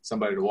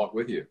 somebody to walk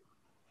with you.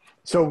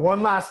 So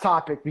one last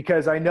topic,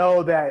 because I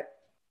know that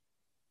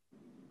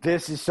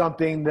this is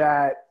something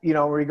that,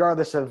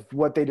 regardless of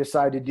what they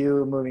decide to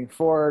do moving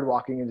forward,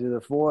 walking into the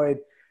void,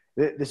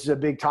 this is a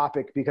big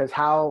topic, because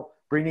how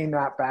bringing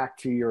that back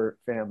to your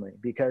family,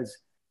 because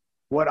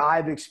what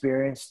I've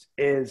experienced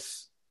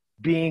is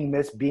being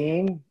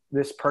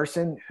this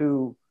person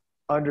who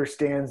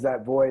understands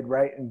that void,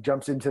 right? And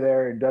jumps into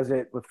there and does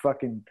it with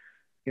fucking,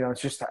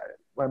 it's just,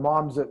 my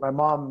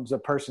mom's a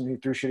person who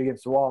threw shit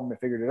against the wall and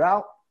figured it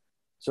out.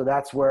 So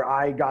that's where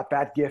I got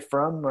that gift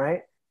from,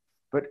 right?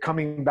 But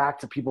coming back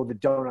to people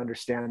that don't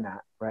understand that,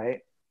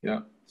 right?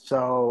 Yeah.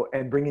 So,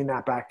 and bringing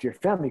that back to your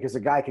family, because a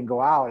guy can go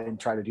out and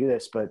try to do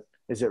this, but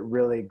is it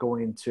really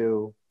going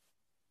to,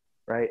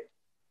 right?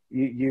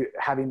 You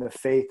having the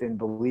faith and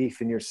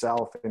belief in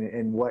yourself and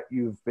in what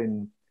you've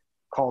been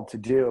called to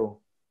do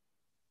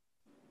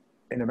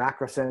in a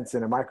macro sense,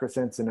 in a micro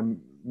sense, in a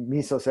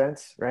meso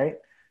sense, right?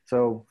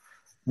 So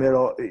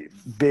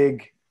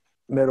big,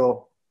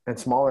 middle, and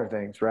smaller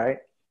things, right?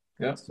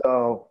 Yeah.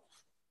 So,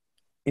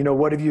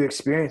 what have you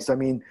experienced? I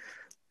mean,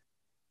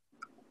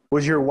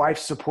 was your wife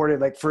supported?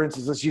 Like, for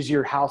instance, let's use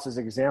your house as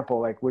an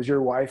example. Like, was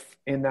your wife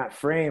in that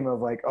frame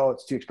of like, oh,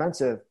 it's too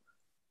expensive,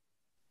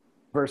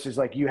 versus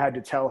like you had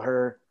to tell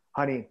her,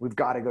 honey, we've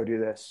got to go do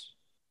this?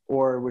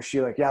 Or was she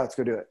like, yeah, let's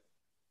go do it?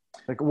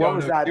 Like, what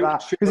was that?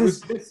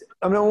 Because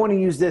I want to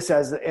use this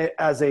as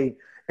a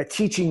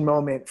teaching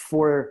moment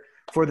for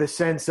the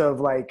sense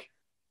of like,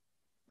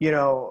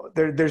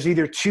 there's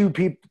either two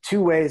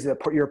ways that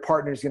your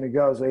partner's going to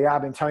go. So, yeah,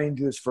 I've been telling you to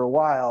do this for a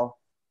while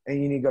and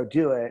you need to go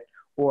do it.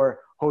 Or,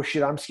 oh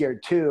shit, I'm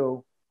scared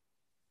too,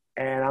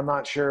 and I'm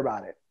not sure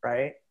about it.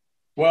 Right.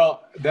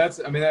 Well,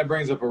 that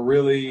brings up a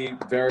really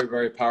very,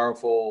 very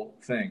powerful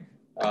thing.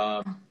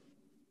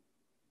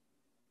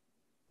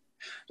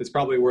 it's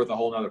probably worth a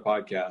whole nother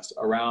podcast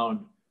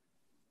around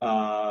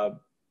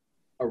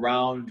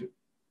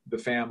the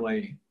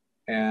family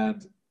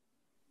and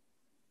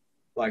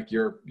like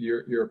your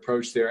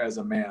approach there as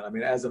a man. I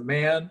mean, as a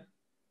man,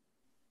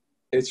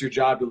 it's your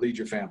job to lead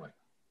your family.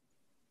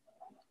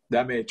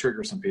 That may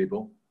trigger some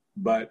people,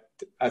 but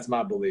that's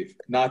my belief.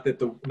 Not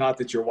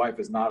that your wife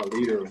is not a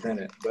leader within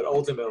it, but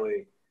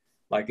ultimately,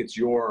 like it's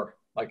your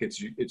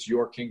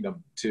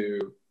kingdom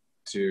to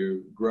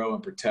grow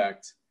and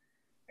protect.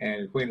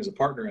 And Queen is a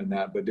partner in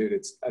that. But dude,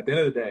 it's at the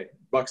end of the day,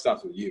 buck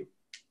stops with you,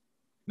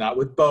 not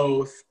with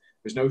both.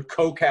 There's no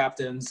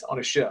co-captains on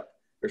a ship.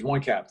 There's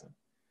one captain.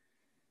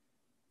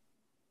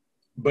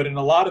 But in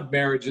a lot of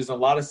marriages, a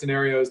lot of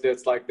scenarios,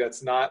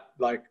 that's not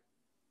like,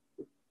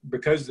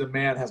 because the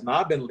man has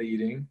not been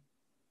leading,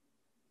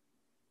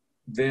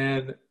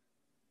 then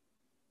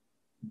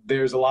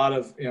there's a lot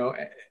of,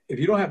 if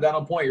you don't have that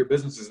on point, your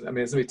business is, it's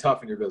going to be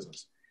tough in your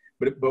business.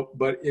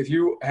 But if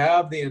you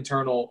have the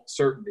internal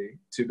certainty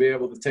to be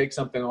able to take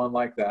something on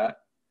like that,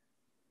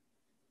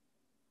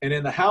 and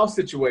in the house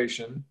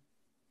situation,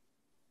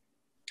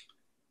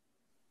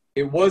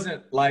 it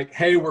wasn't like,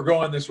 hey, we're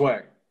going this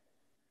way.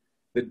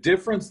 The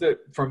difference that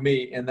for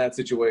me in that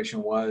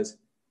situation was,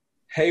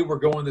 hey, we're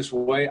going this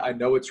way. I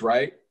know it's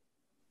right,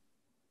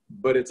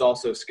 but it's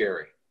also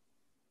scary.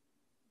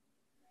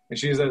 And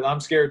she said, I'm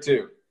scared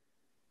too.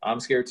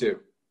 I'm scared too.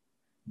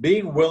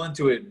 Being willing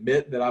to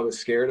admit that I was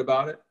scared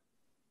about it.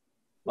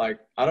 Like,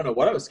 I don't know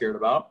what I was scared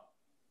about.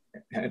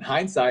 In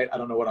hindsight, I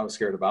don't know what I was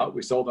scared about.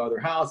 We sold our other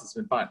house. It's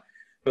been fine.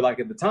 But like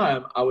at the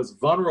time, I was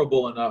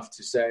vulnerable enough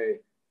to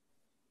say,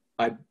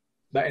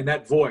 in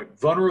that void,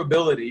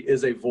 vulnerability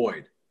is a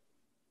void.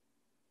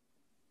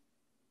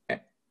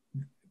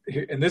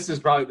 And this is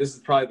probably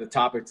the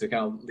topic to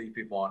kind of lead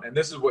people on. And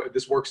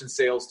this works in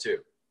sales too.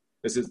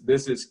 This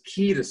is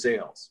key to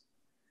sales.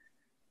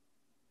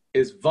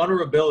 Is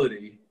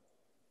vulnerability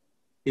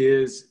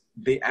is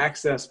the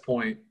access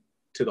point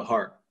to the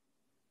heart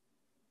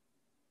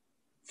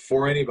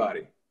for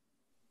anybody.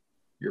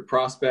 Your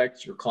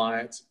prospects, your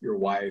clients, your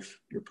wife,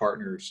 your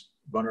partners,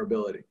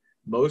 vulnerability.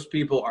 Most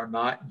people are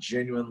not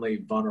genuinely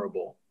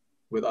vulnerable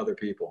with other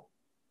people,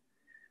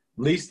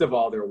 least of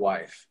all their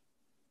wife.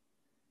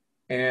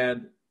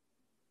 And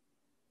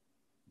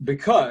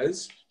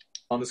because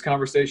on this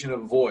conversation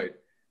of void,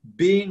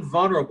 being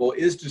vulnerable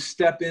is to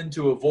step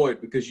into a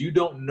void because you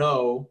don't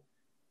know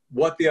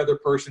what the other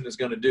person is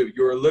going to do.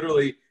 You're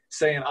literally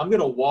saying, I'm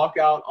going to walk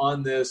out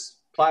on this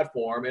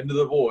platform into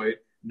the void,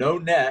 no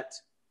net,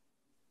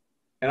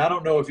 and I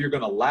don't know if you're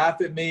going to laugh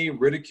at me,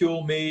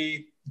 ridicule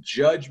me,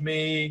 judge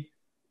me,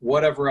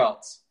 whatever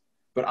else.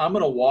 But I'm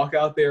going to walk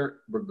out there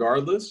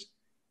regardless,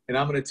 and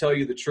I'm going to tell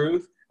you the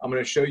truth. I'm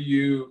going to show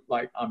you,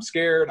 like, I'm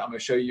scared. I'm going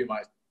to show you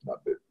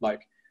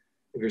like,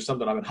 if there's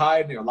something I've been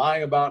hiding or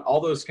lying about,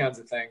 all those kinds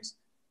of things.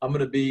 I'm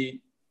going to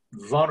be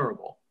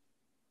vulnerable.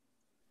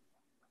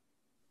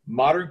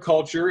 Modern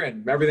culture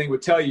and everything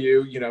would tell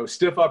you,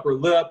 stiff upper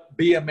lip,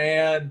 be a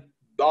man,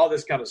 all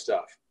this kind of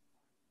stuff.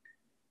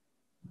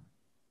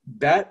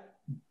 That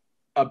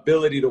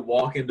ability to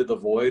walk into the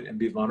void and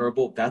be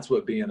vulnerable, that's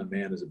what being a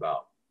man is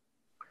about.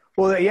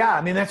 Well, yeah,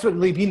 that's what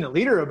being a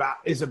leader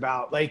is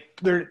about. Like,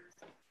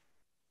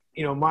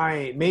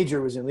 my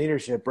major was in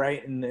leadership,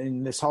 right?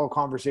 And this whole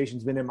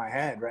conversation's been in my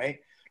head, right,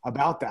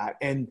 about that.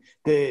 And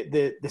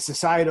the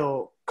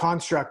societal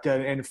construct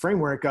and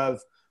framework of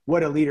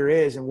what a leader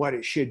is and what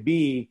it should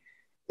be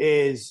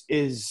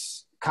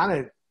is kind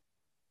of,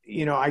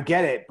 I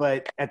get it.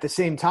 But at the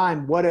same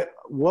time, what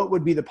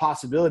would be the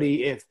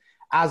possibility if,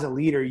 as a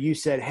leader, you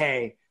said,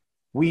 hey,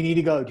 we need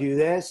to go do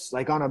this,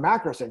 like on a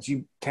macro sense,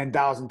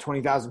 10,000,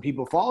 20,000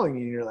 people following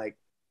you, and you're like,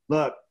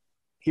 look,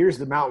 here's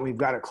the mountain we've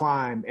got to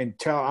climb. And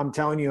I'm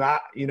telling you,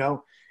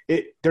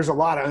 there's a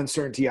lot of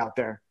uncertainty out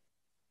there,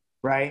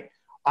 right?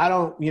 I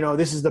don't,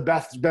 this is the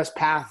best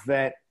path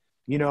that,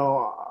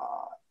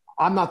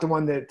 I'm not the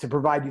one to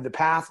provide you the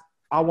path.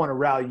 I want to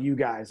rally you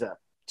guys up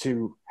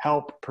to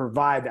help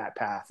provide that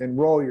path and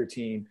roll your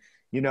team,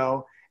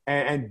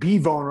 and be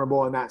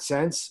vulnerable in that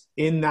sense,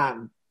 in that,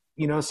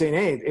 saying,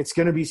 hey, it's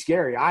going to be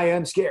scary. I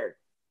am scared.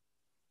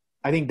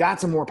 I think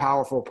that's a more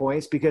powerful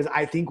point, because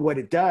I think what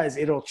it does,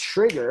 it'll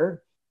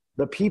trigger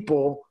the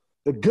people,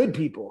 the good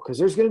people, because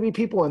there's going to be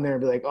people in there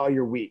and be like, oh,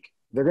 you're weak.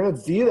 They're going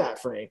to view that,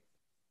 Frank,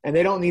 and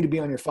they don't need to be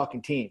on your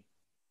fucking team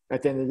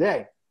at the end of the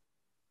day.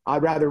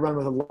 I'd rather run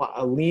with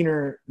a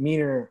leaner,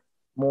 meaner,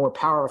 more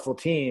powerful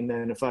team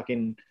than a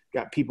fucking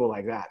got people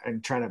like that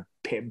and trying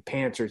to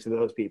pander to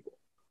those people.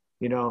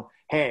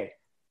 Hey,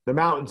 the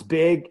mountain's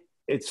big.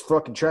 It's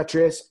fucking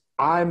treacherous.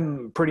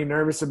 I'm pretty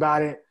nervous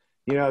about it.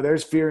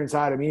 There's fear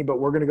inside of me, but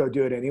we're going to go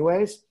do it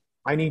anyways.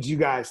 I need you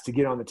guys to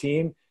get on the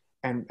team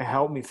and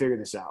help me figure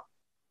this out.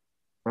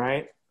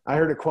 Right? I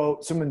heard a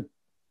quote. Someone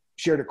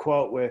shared a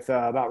quote with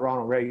about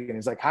Ronald Reagan.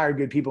 It's like, hire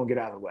good people and get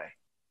out of the way.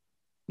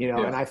 Yeah.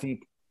 And I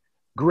think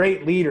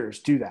great leaders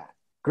do that.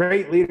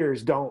 Great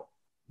leaders don't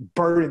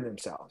burden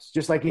themselves.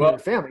 Just like in your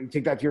family, you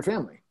take that to your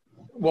family.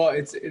 Well,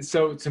 it's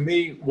so to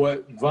me,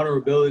 what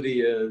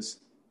vulnerability is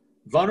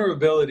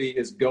vulnerability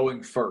is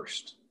going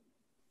first.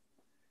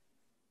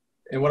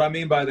 And what I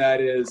mean by that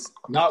is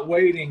not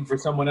waiting for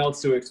someone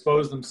else to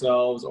expose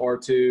themselves or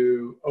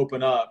to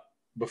open up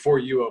before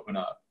you open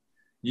up.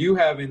 You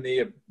having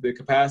the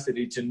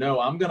capacity to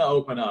know I'm going to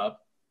open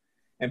up,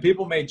 and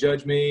people may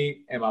judge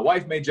me, and my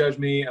wife may judge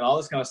me, and all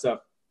this kind of stuff.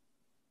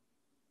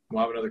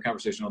 We'll have another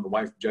conversation on the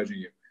wife judging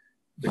you.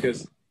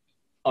 Because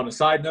on a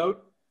side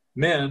note,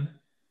 men,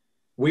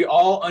 we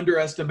all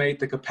underestimate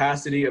the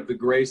capacity of the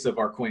grace of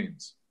our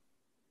queens.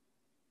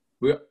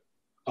 I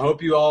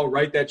hope you all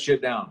write that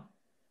shit down.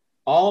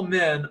 All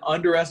men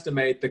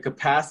underestimate the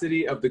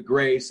capacity of the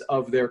grace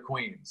of their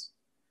queens.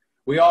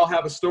 We all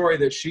have a story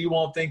that she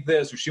won't think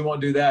this or she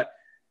won't do that.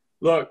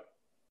 Look,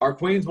 our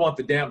queens want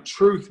the damn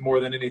truth more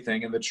than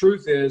anything. And the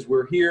truth is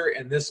we're here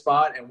in this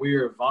spot and we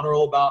are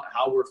vulnerable about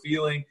how we're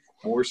feeling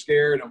and we're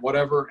scared and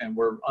whatever and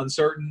we're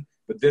uncertain,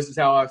 but this is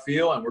how I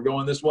feel and we're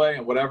going this way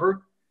and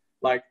whatever.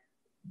 Like,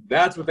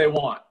 that's what they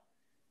want.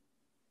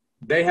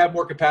 They have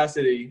more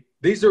capacity.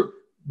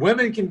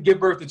 Women can give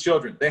birth to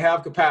children. They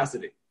have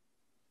capacity.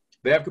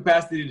 They have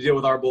capacity to deal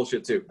with our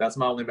bullshit too. That's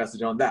my only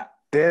message on that.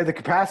 They have the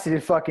capacity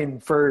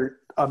for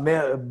a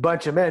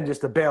bunch of men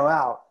just to bail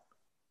out,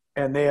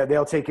 and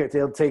they'll take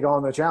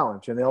on the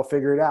challenge and they'll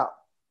figure it out.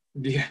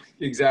 Yeah,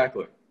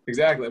 exactly.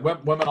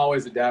 Women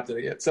always adapt to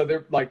it. So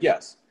they're like,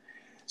 yes.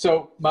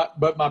 So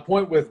my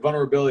point with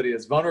vulnerability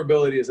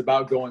is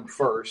about going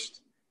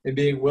first and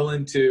being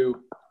willing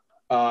to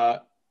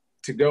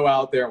go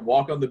out there and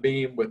walk on the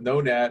beam with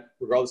no net,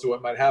 regardless of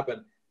what might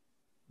happen.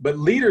 But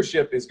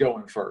leadership is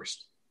going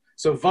first.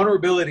 So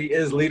vulnerability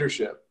is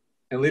leadership,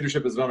 and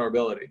leadership is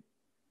vulnerability.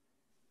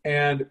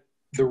 And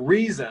the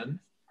reason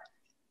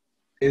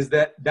is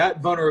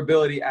that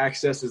vulnerability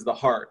accesses the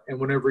heart. And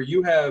whenever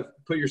you have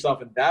put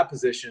yourself in that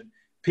position,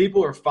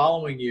 people are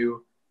following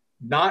you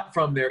not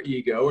from their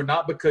ego, or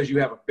not because you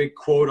have a big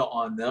quota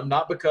on them,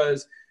 not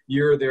because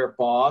you're their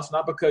boss,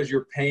 not because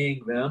you're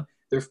paying them.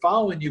 They're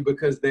following you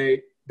because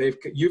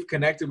you've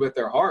connected with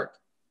their heart.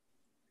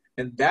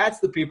 And that's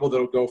the people that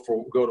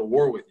will go to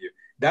war with you.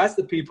 That's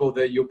the people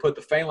that you'll put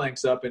the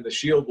phalanx up and the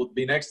shield will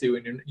be next to you,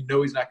 and you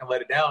know he's not going to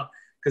let it down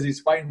because he's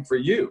fighting for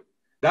you.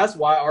 That's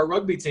why our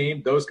rugby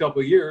team those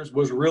couple of years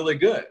was really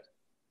good,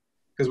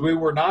 because we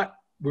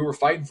were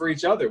fighting for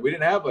each other. We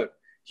didn't have a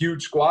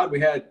huge squad.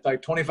 We had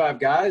like 25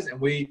 guys, and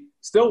we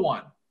still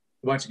won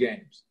a bunch of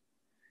games.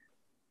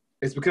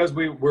 It's because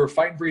we were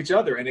fighting for each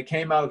other, and it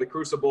came out of the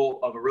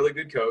crucible of a really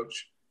good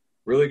coach,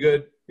 really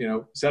good,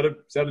 set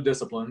of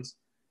disciplines,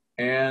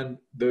 and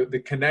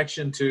the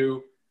connection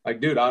to, like,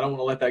 dude, I don't want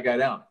to let that guy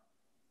down.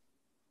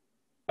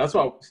 That's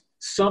why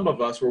some of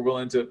us were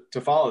willing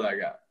to follow that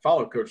guy,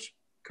 follow Coach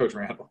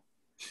Randall.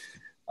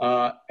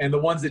 And the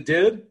ones that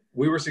did,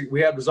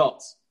 we had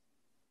results.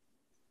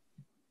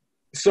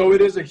 So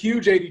it is a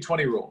huge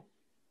 80-20 rule.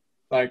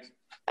 Like,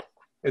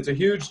 it's a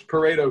huge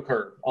Pareto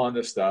curve on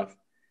this stuff,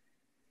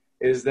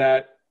 is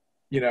that,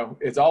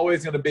 it's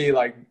always going to be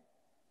like,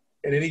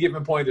 at any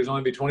given point, there's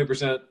only be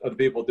 20% of the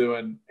people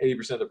doing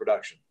 80% of the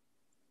production.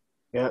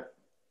 Yeah.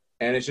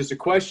 And it's just a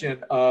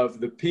question of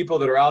the people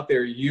that are out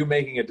there, you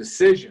making a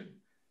decision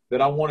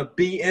that I want to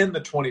be in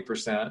the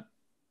 20%.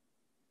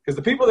 Because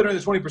the people that are in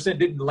the 20%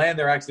 didn't land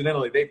there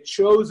accidentally. They've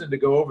chosen to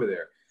go over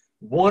there.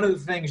 One of the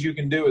things you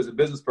can do as a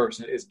business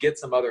person is get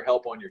some other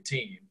help on your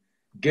team.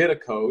 Get a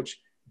coach.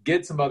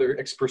 Get some other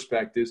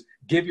perspectives.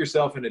 Give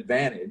yourself an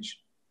advantage.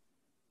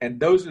 And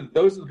those are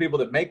the people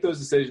that make those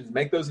decisions,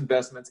 make those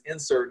investments in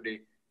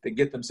certainty, that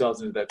get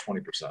themselves into that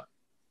 20%.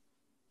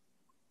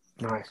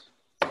 Nice.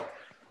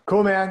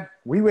 Cool, man.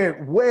 We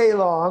went way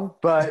long,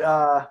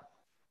 but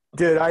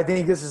dude, I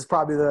think this is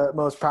probably the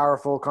most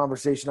powerful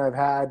conversation I've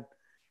had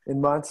in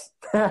months.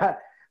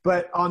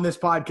 But on this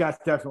podcast,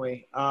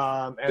 definitely.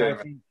 And I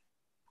think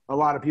a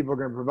lot of people are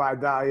going to provide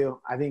value.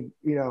 I think,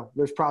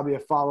 there's probably a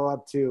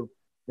follow-up to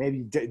maybe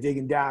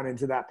digging down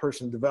into that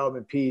personal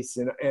development piece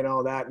and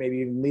all that, maybe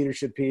even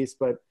leadership piece.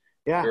 But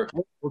yeah, sure.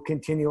 We'll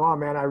continue on,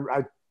 man.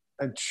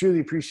 I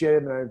truly appreciate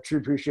it, and I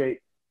truly appreciate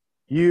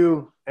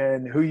you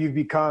and who you've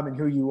become and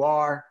who you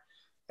are,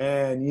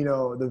 and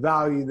the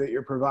value that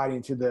you're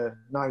providing to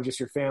not just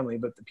your family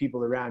but the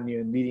people around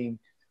you, and leading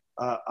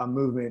a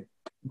movement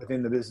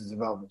within the business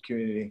development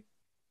community.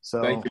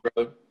 So thank you,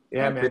 brother.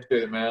 Yeah, I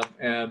appreciate it, man.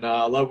 And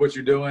I love what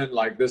you're doing.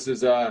 Like, this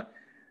is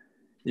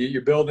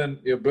you're building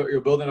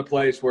a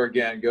place where,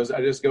 again,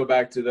 I just go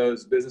back to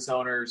those business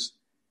owners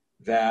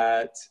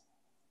that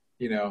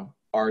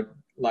are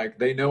like,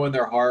 they know in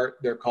their heart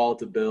they're called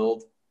to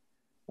build.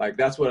 Like,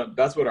 that's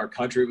what our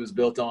country was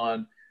built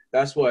on.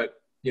 That's what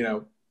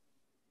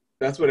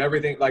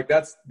everything, like,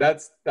 that's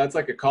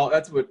like a call.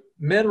 That's what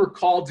men were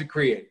called to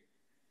create.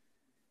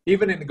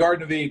 Even in the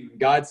Garden of Eden,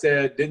 God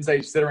didn't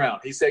say sit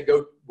around. He said,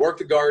 go work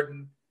the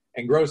garden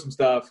and grow some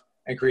stuff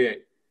and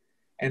create.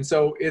 And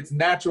so it's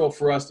natural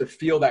for us to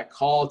feel that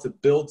call to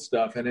build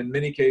stuff. And in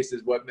many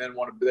cases, what men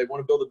want to do, they want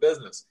to build a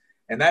business,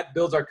 and that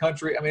builds our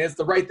country. I mean, it's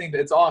the right thing.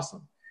 It's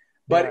awesome,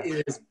 but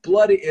it is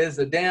bloody, is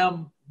a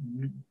damn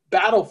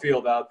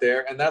battlefield out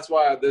there. And that's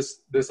why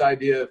this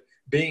idea of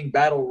being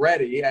battle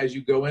ready as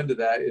you go into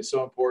that is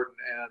so important.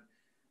 And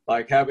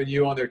like having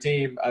you on their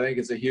team, I think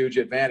is a huge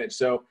advantage.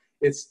 So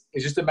it's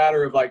just a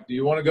matter of like, do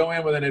you want to go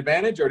in with an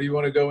advantage or do you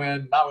want to go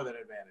in not with an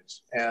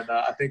advantage? And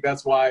I think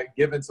that's why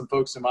giving some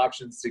folks some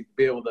options to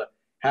be able to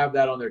have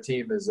that on their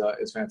team is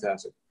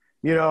fantastic.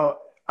 You know,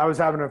 I was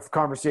having a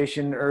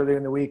conversation earlier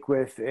in the week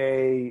with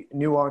a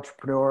new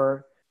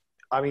entrepreneur.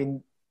 I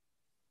mean,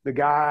 the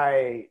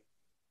guy,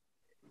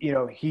 you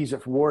know, he's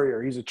a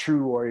warrior. He's a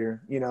true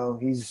warrior. You know,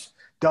 he's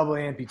double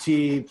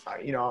amputee.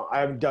 You know, I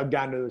haven't dug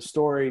down to the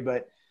story,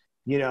 but,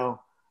 you know,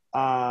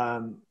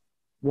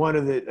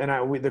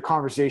 the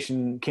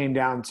conversation came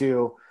down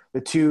to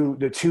the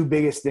two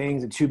biggest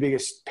things, the two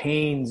biggest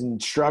pains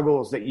and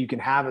struggles that you can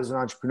have as an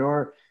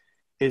entrepreneur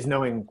is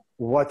knowing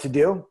what to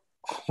do,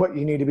 what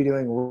you need to be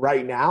doing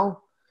right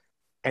now,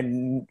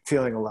 and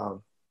feeling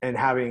alone and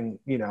having,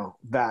 you know,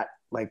 that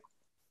like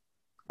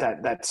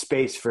that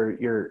space for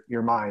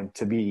your mind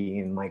to be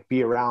and like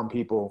be around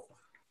people,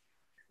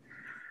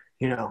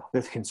 you know,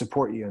 that can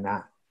support you in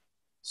that.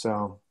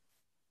 So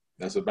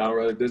that's what battle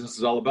ready business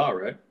is all about,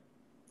 right?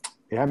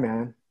 Yeah,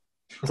 man.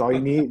 That's all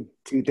you need.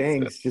 Two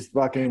things. Just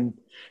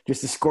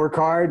a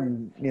scorecard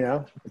and, you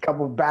know, a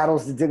couple of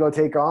battles to go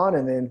take on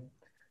and then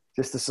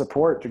just the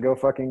support to go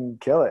fucking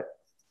kill it.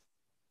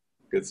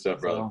 Good stuff,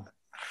 brother. So,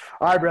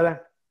 all right,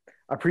 brother.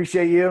 I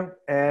appreciate you.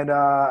 And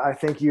I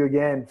thank you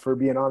again for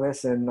being on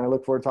this. And I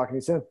look forward to talking to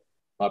you soon.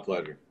 My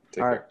pleasure.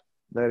 Take all care.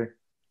 Right. Later.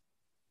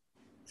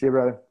 See you,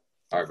 brother.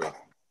 All right, bro.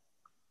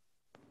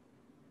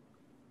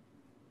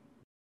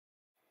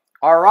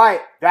 All right,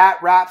 that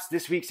wraps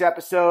this week's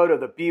episode of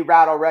the Be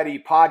Battle Ready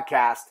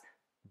podcast,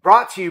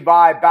 brought to you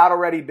by Battle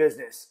Ready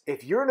Business.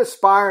 If you're an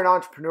aspiring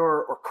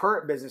entrepreneur or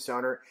current business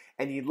owner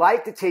and you'd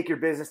like to take your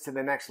business to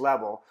the next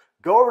level,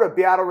 go over to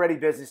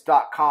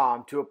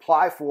battlereadybusiness.com to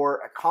apply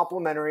for a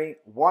complimentary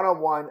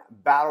one-on-one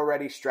Battle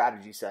Ready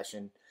strategy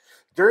session.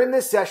 During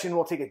this session,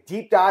 we'll take a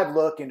deep dive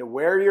look into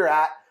where you're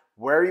at,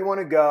 where you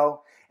want to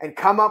go, and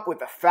come up with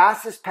the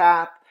fastest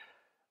path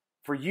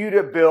for you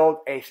to build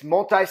a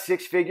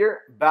multi-six-figure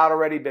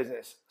battle-ready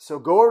business. So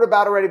go over to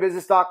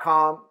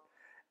battlereadybusiness.com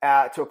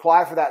to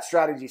apply for that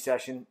strategy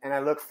session, and I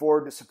look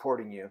forward to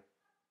supporting you.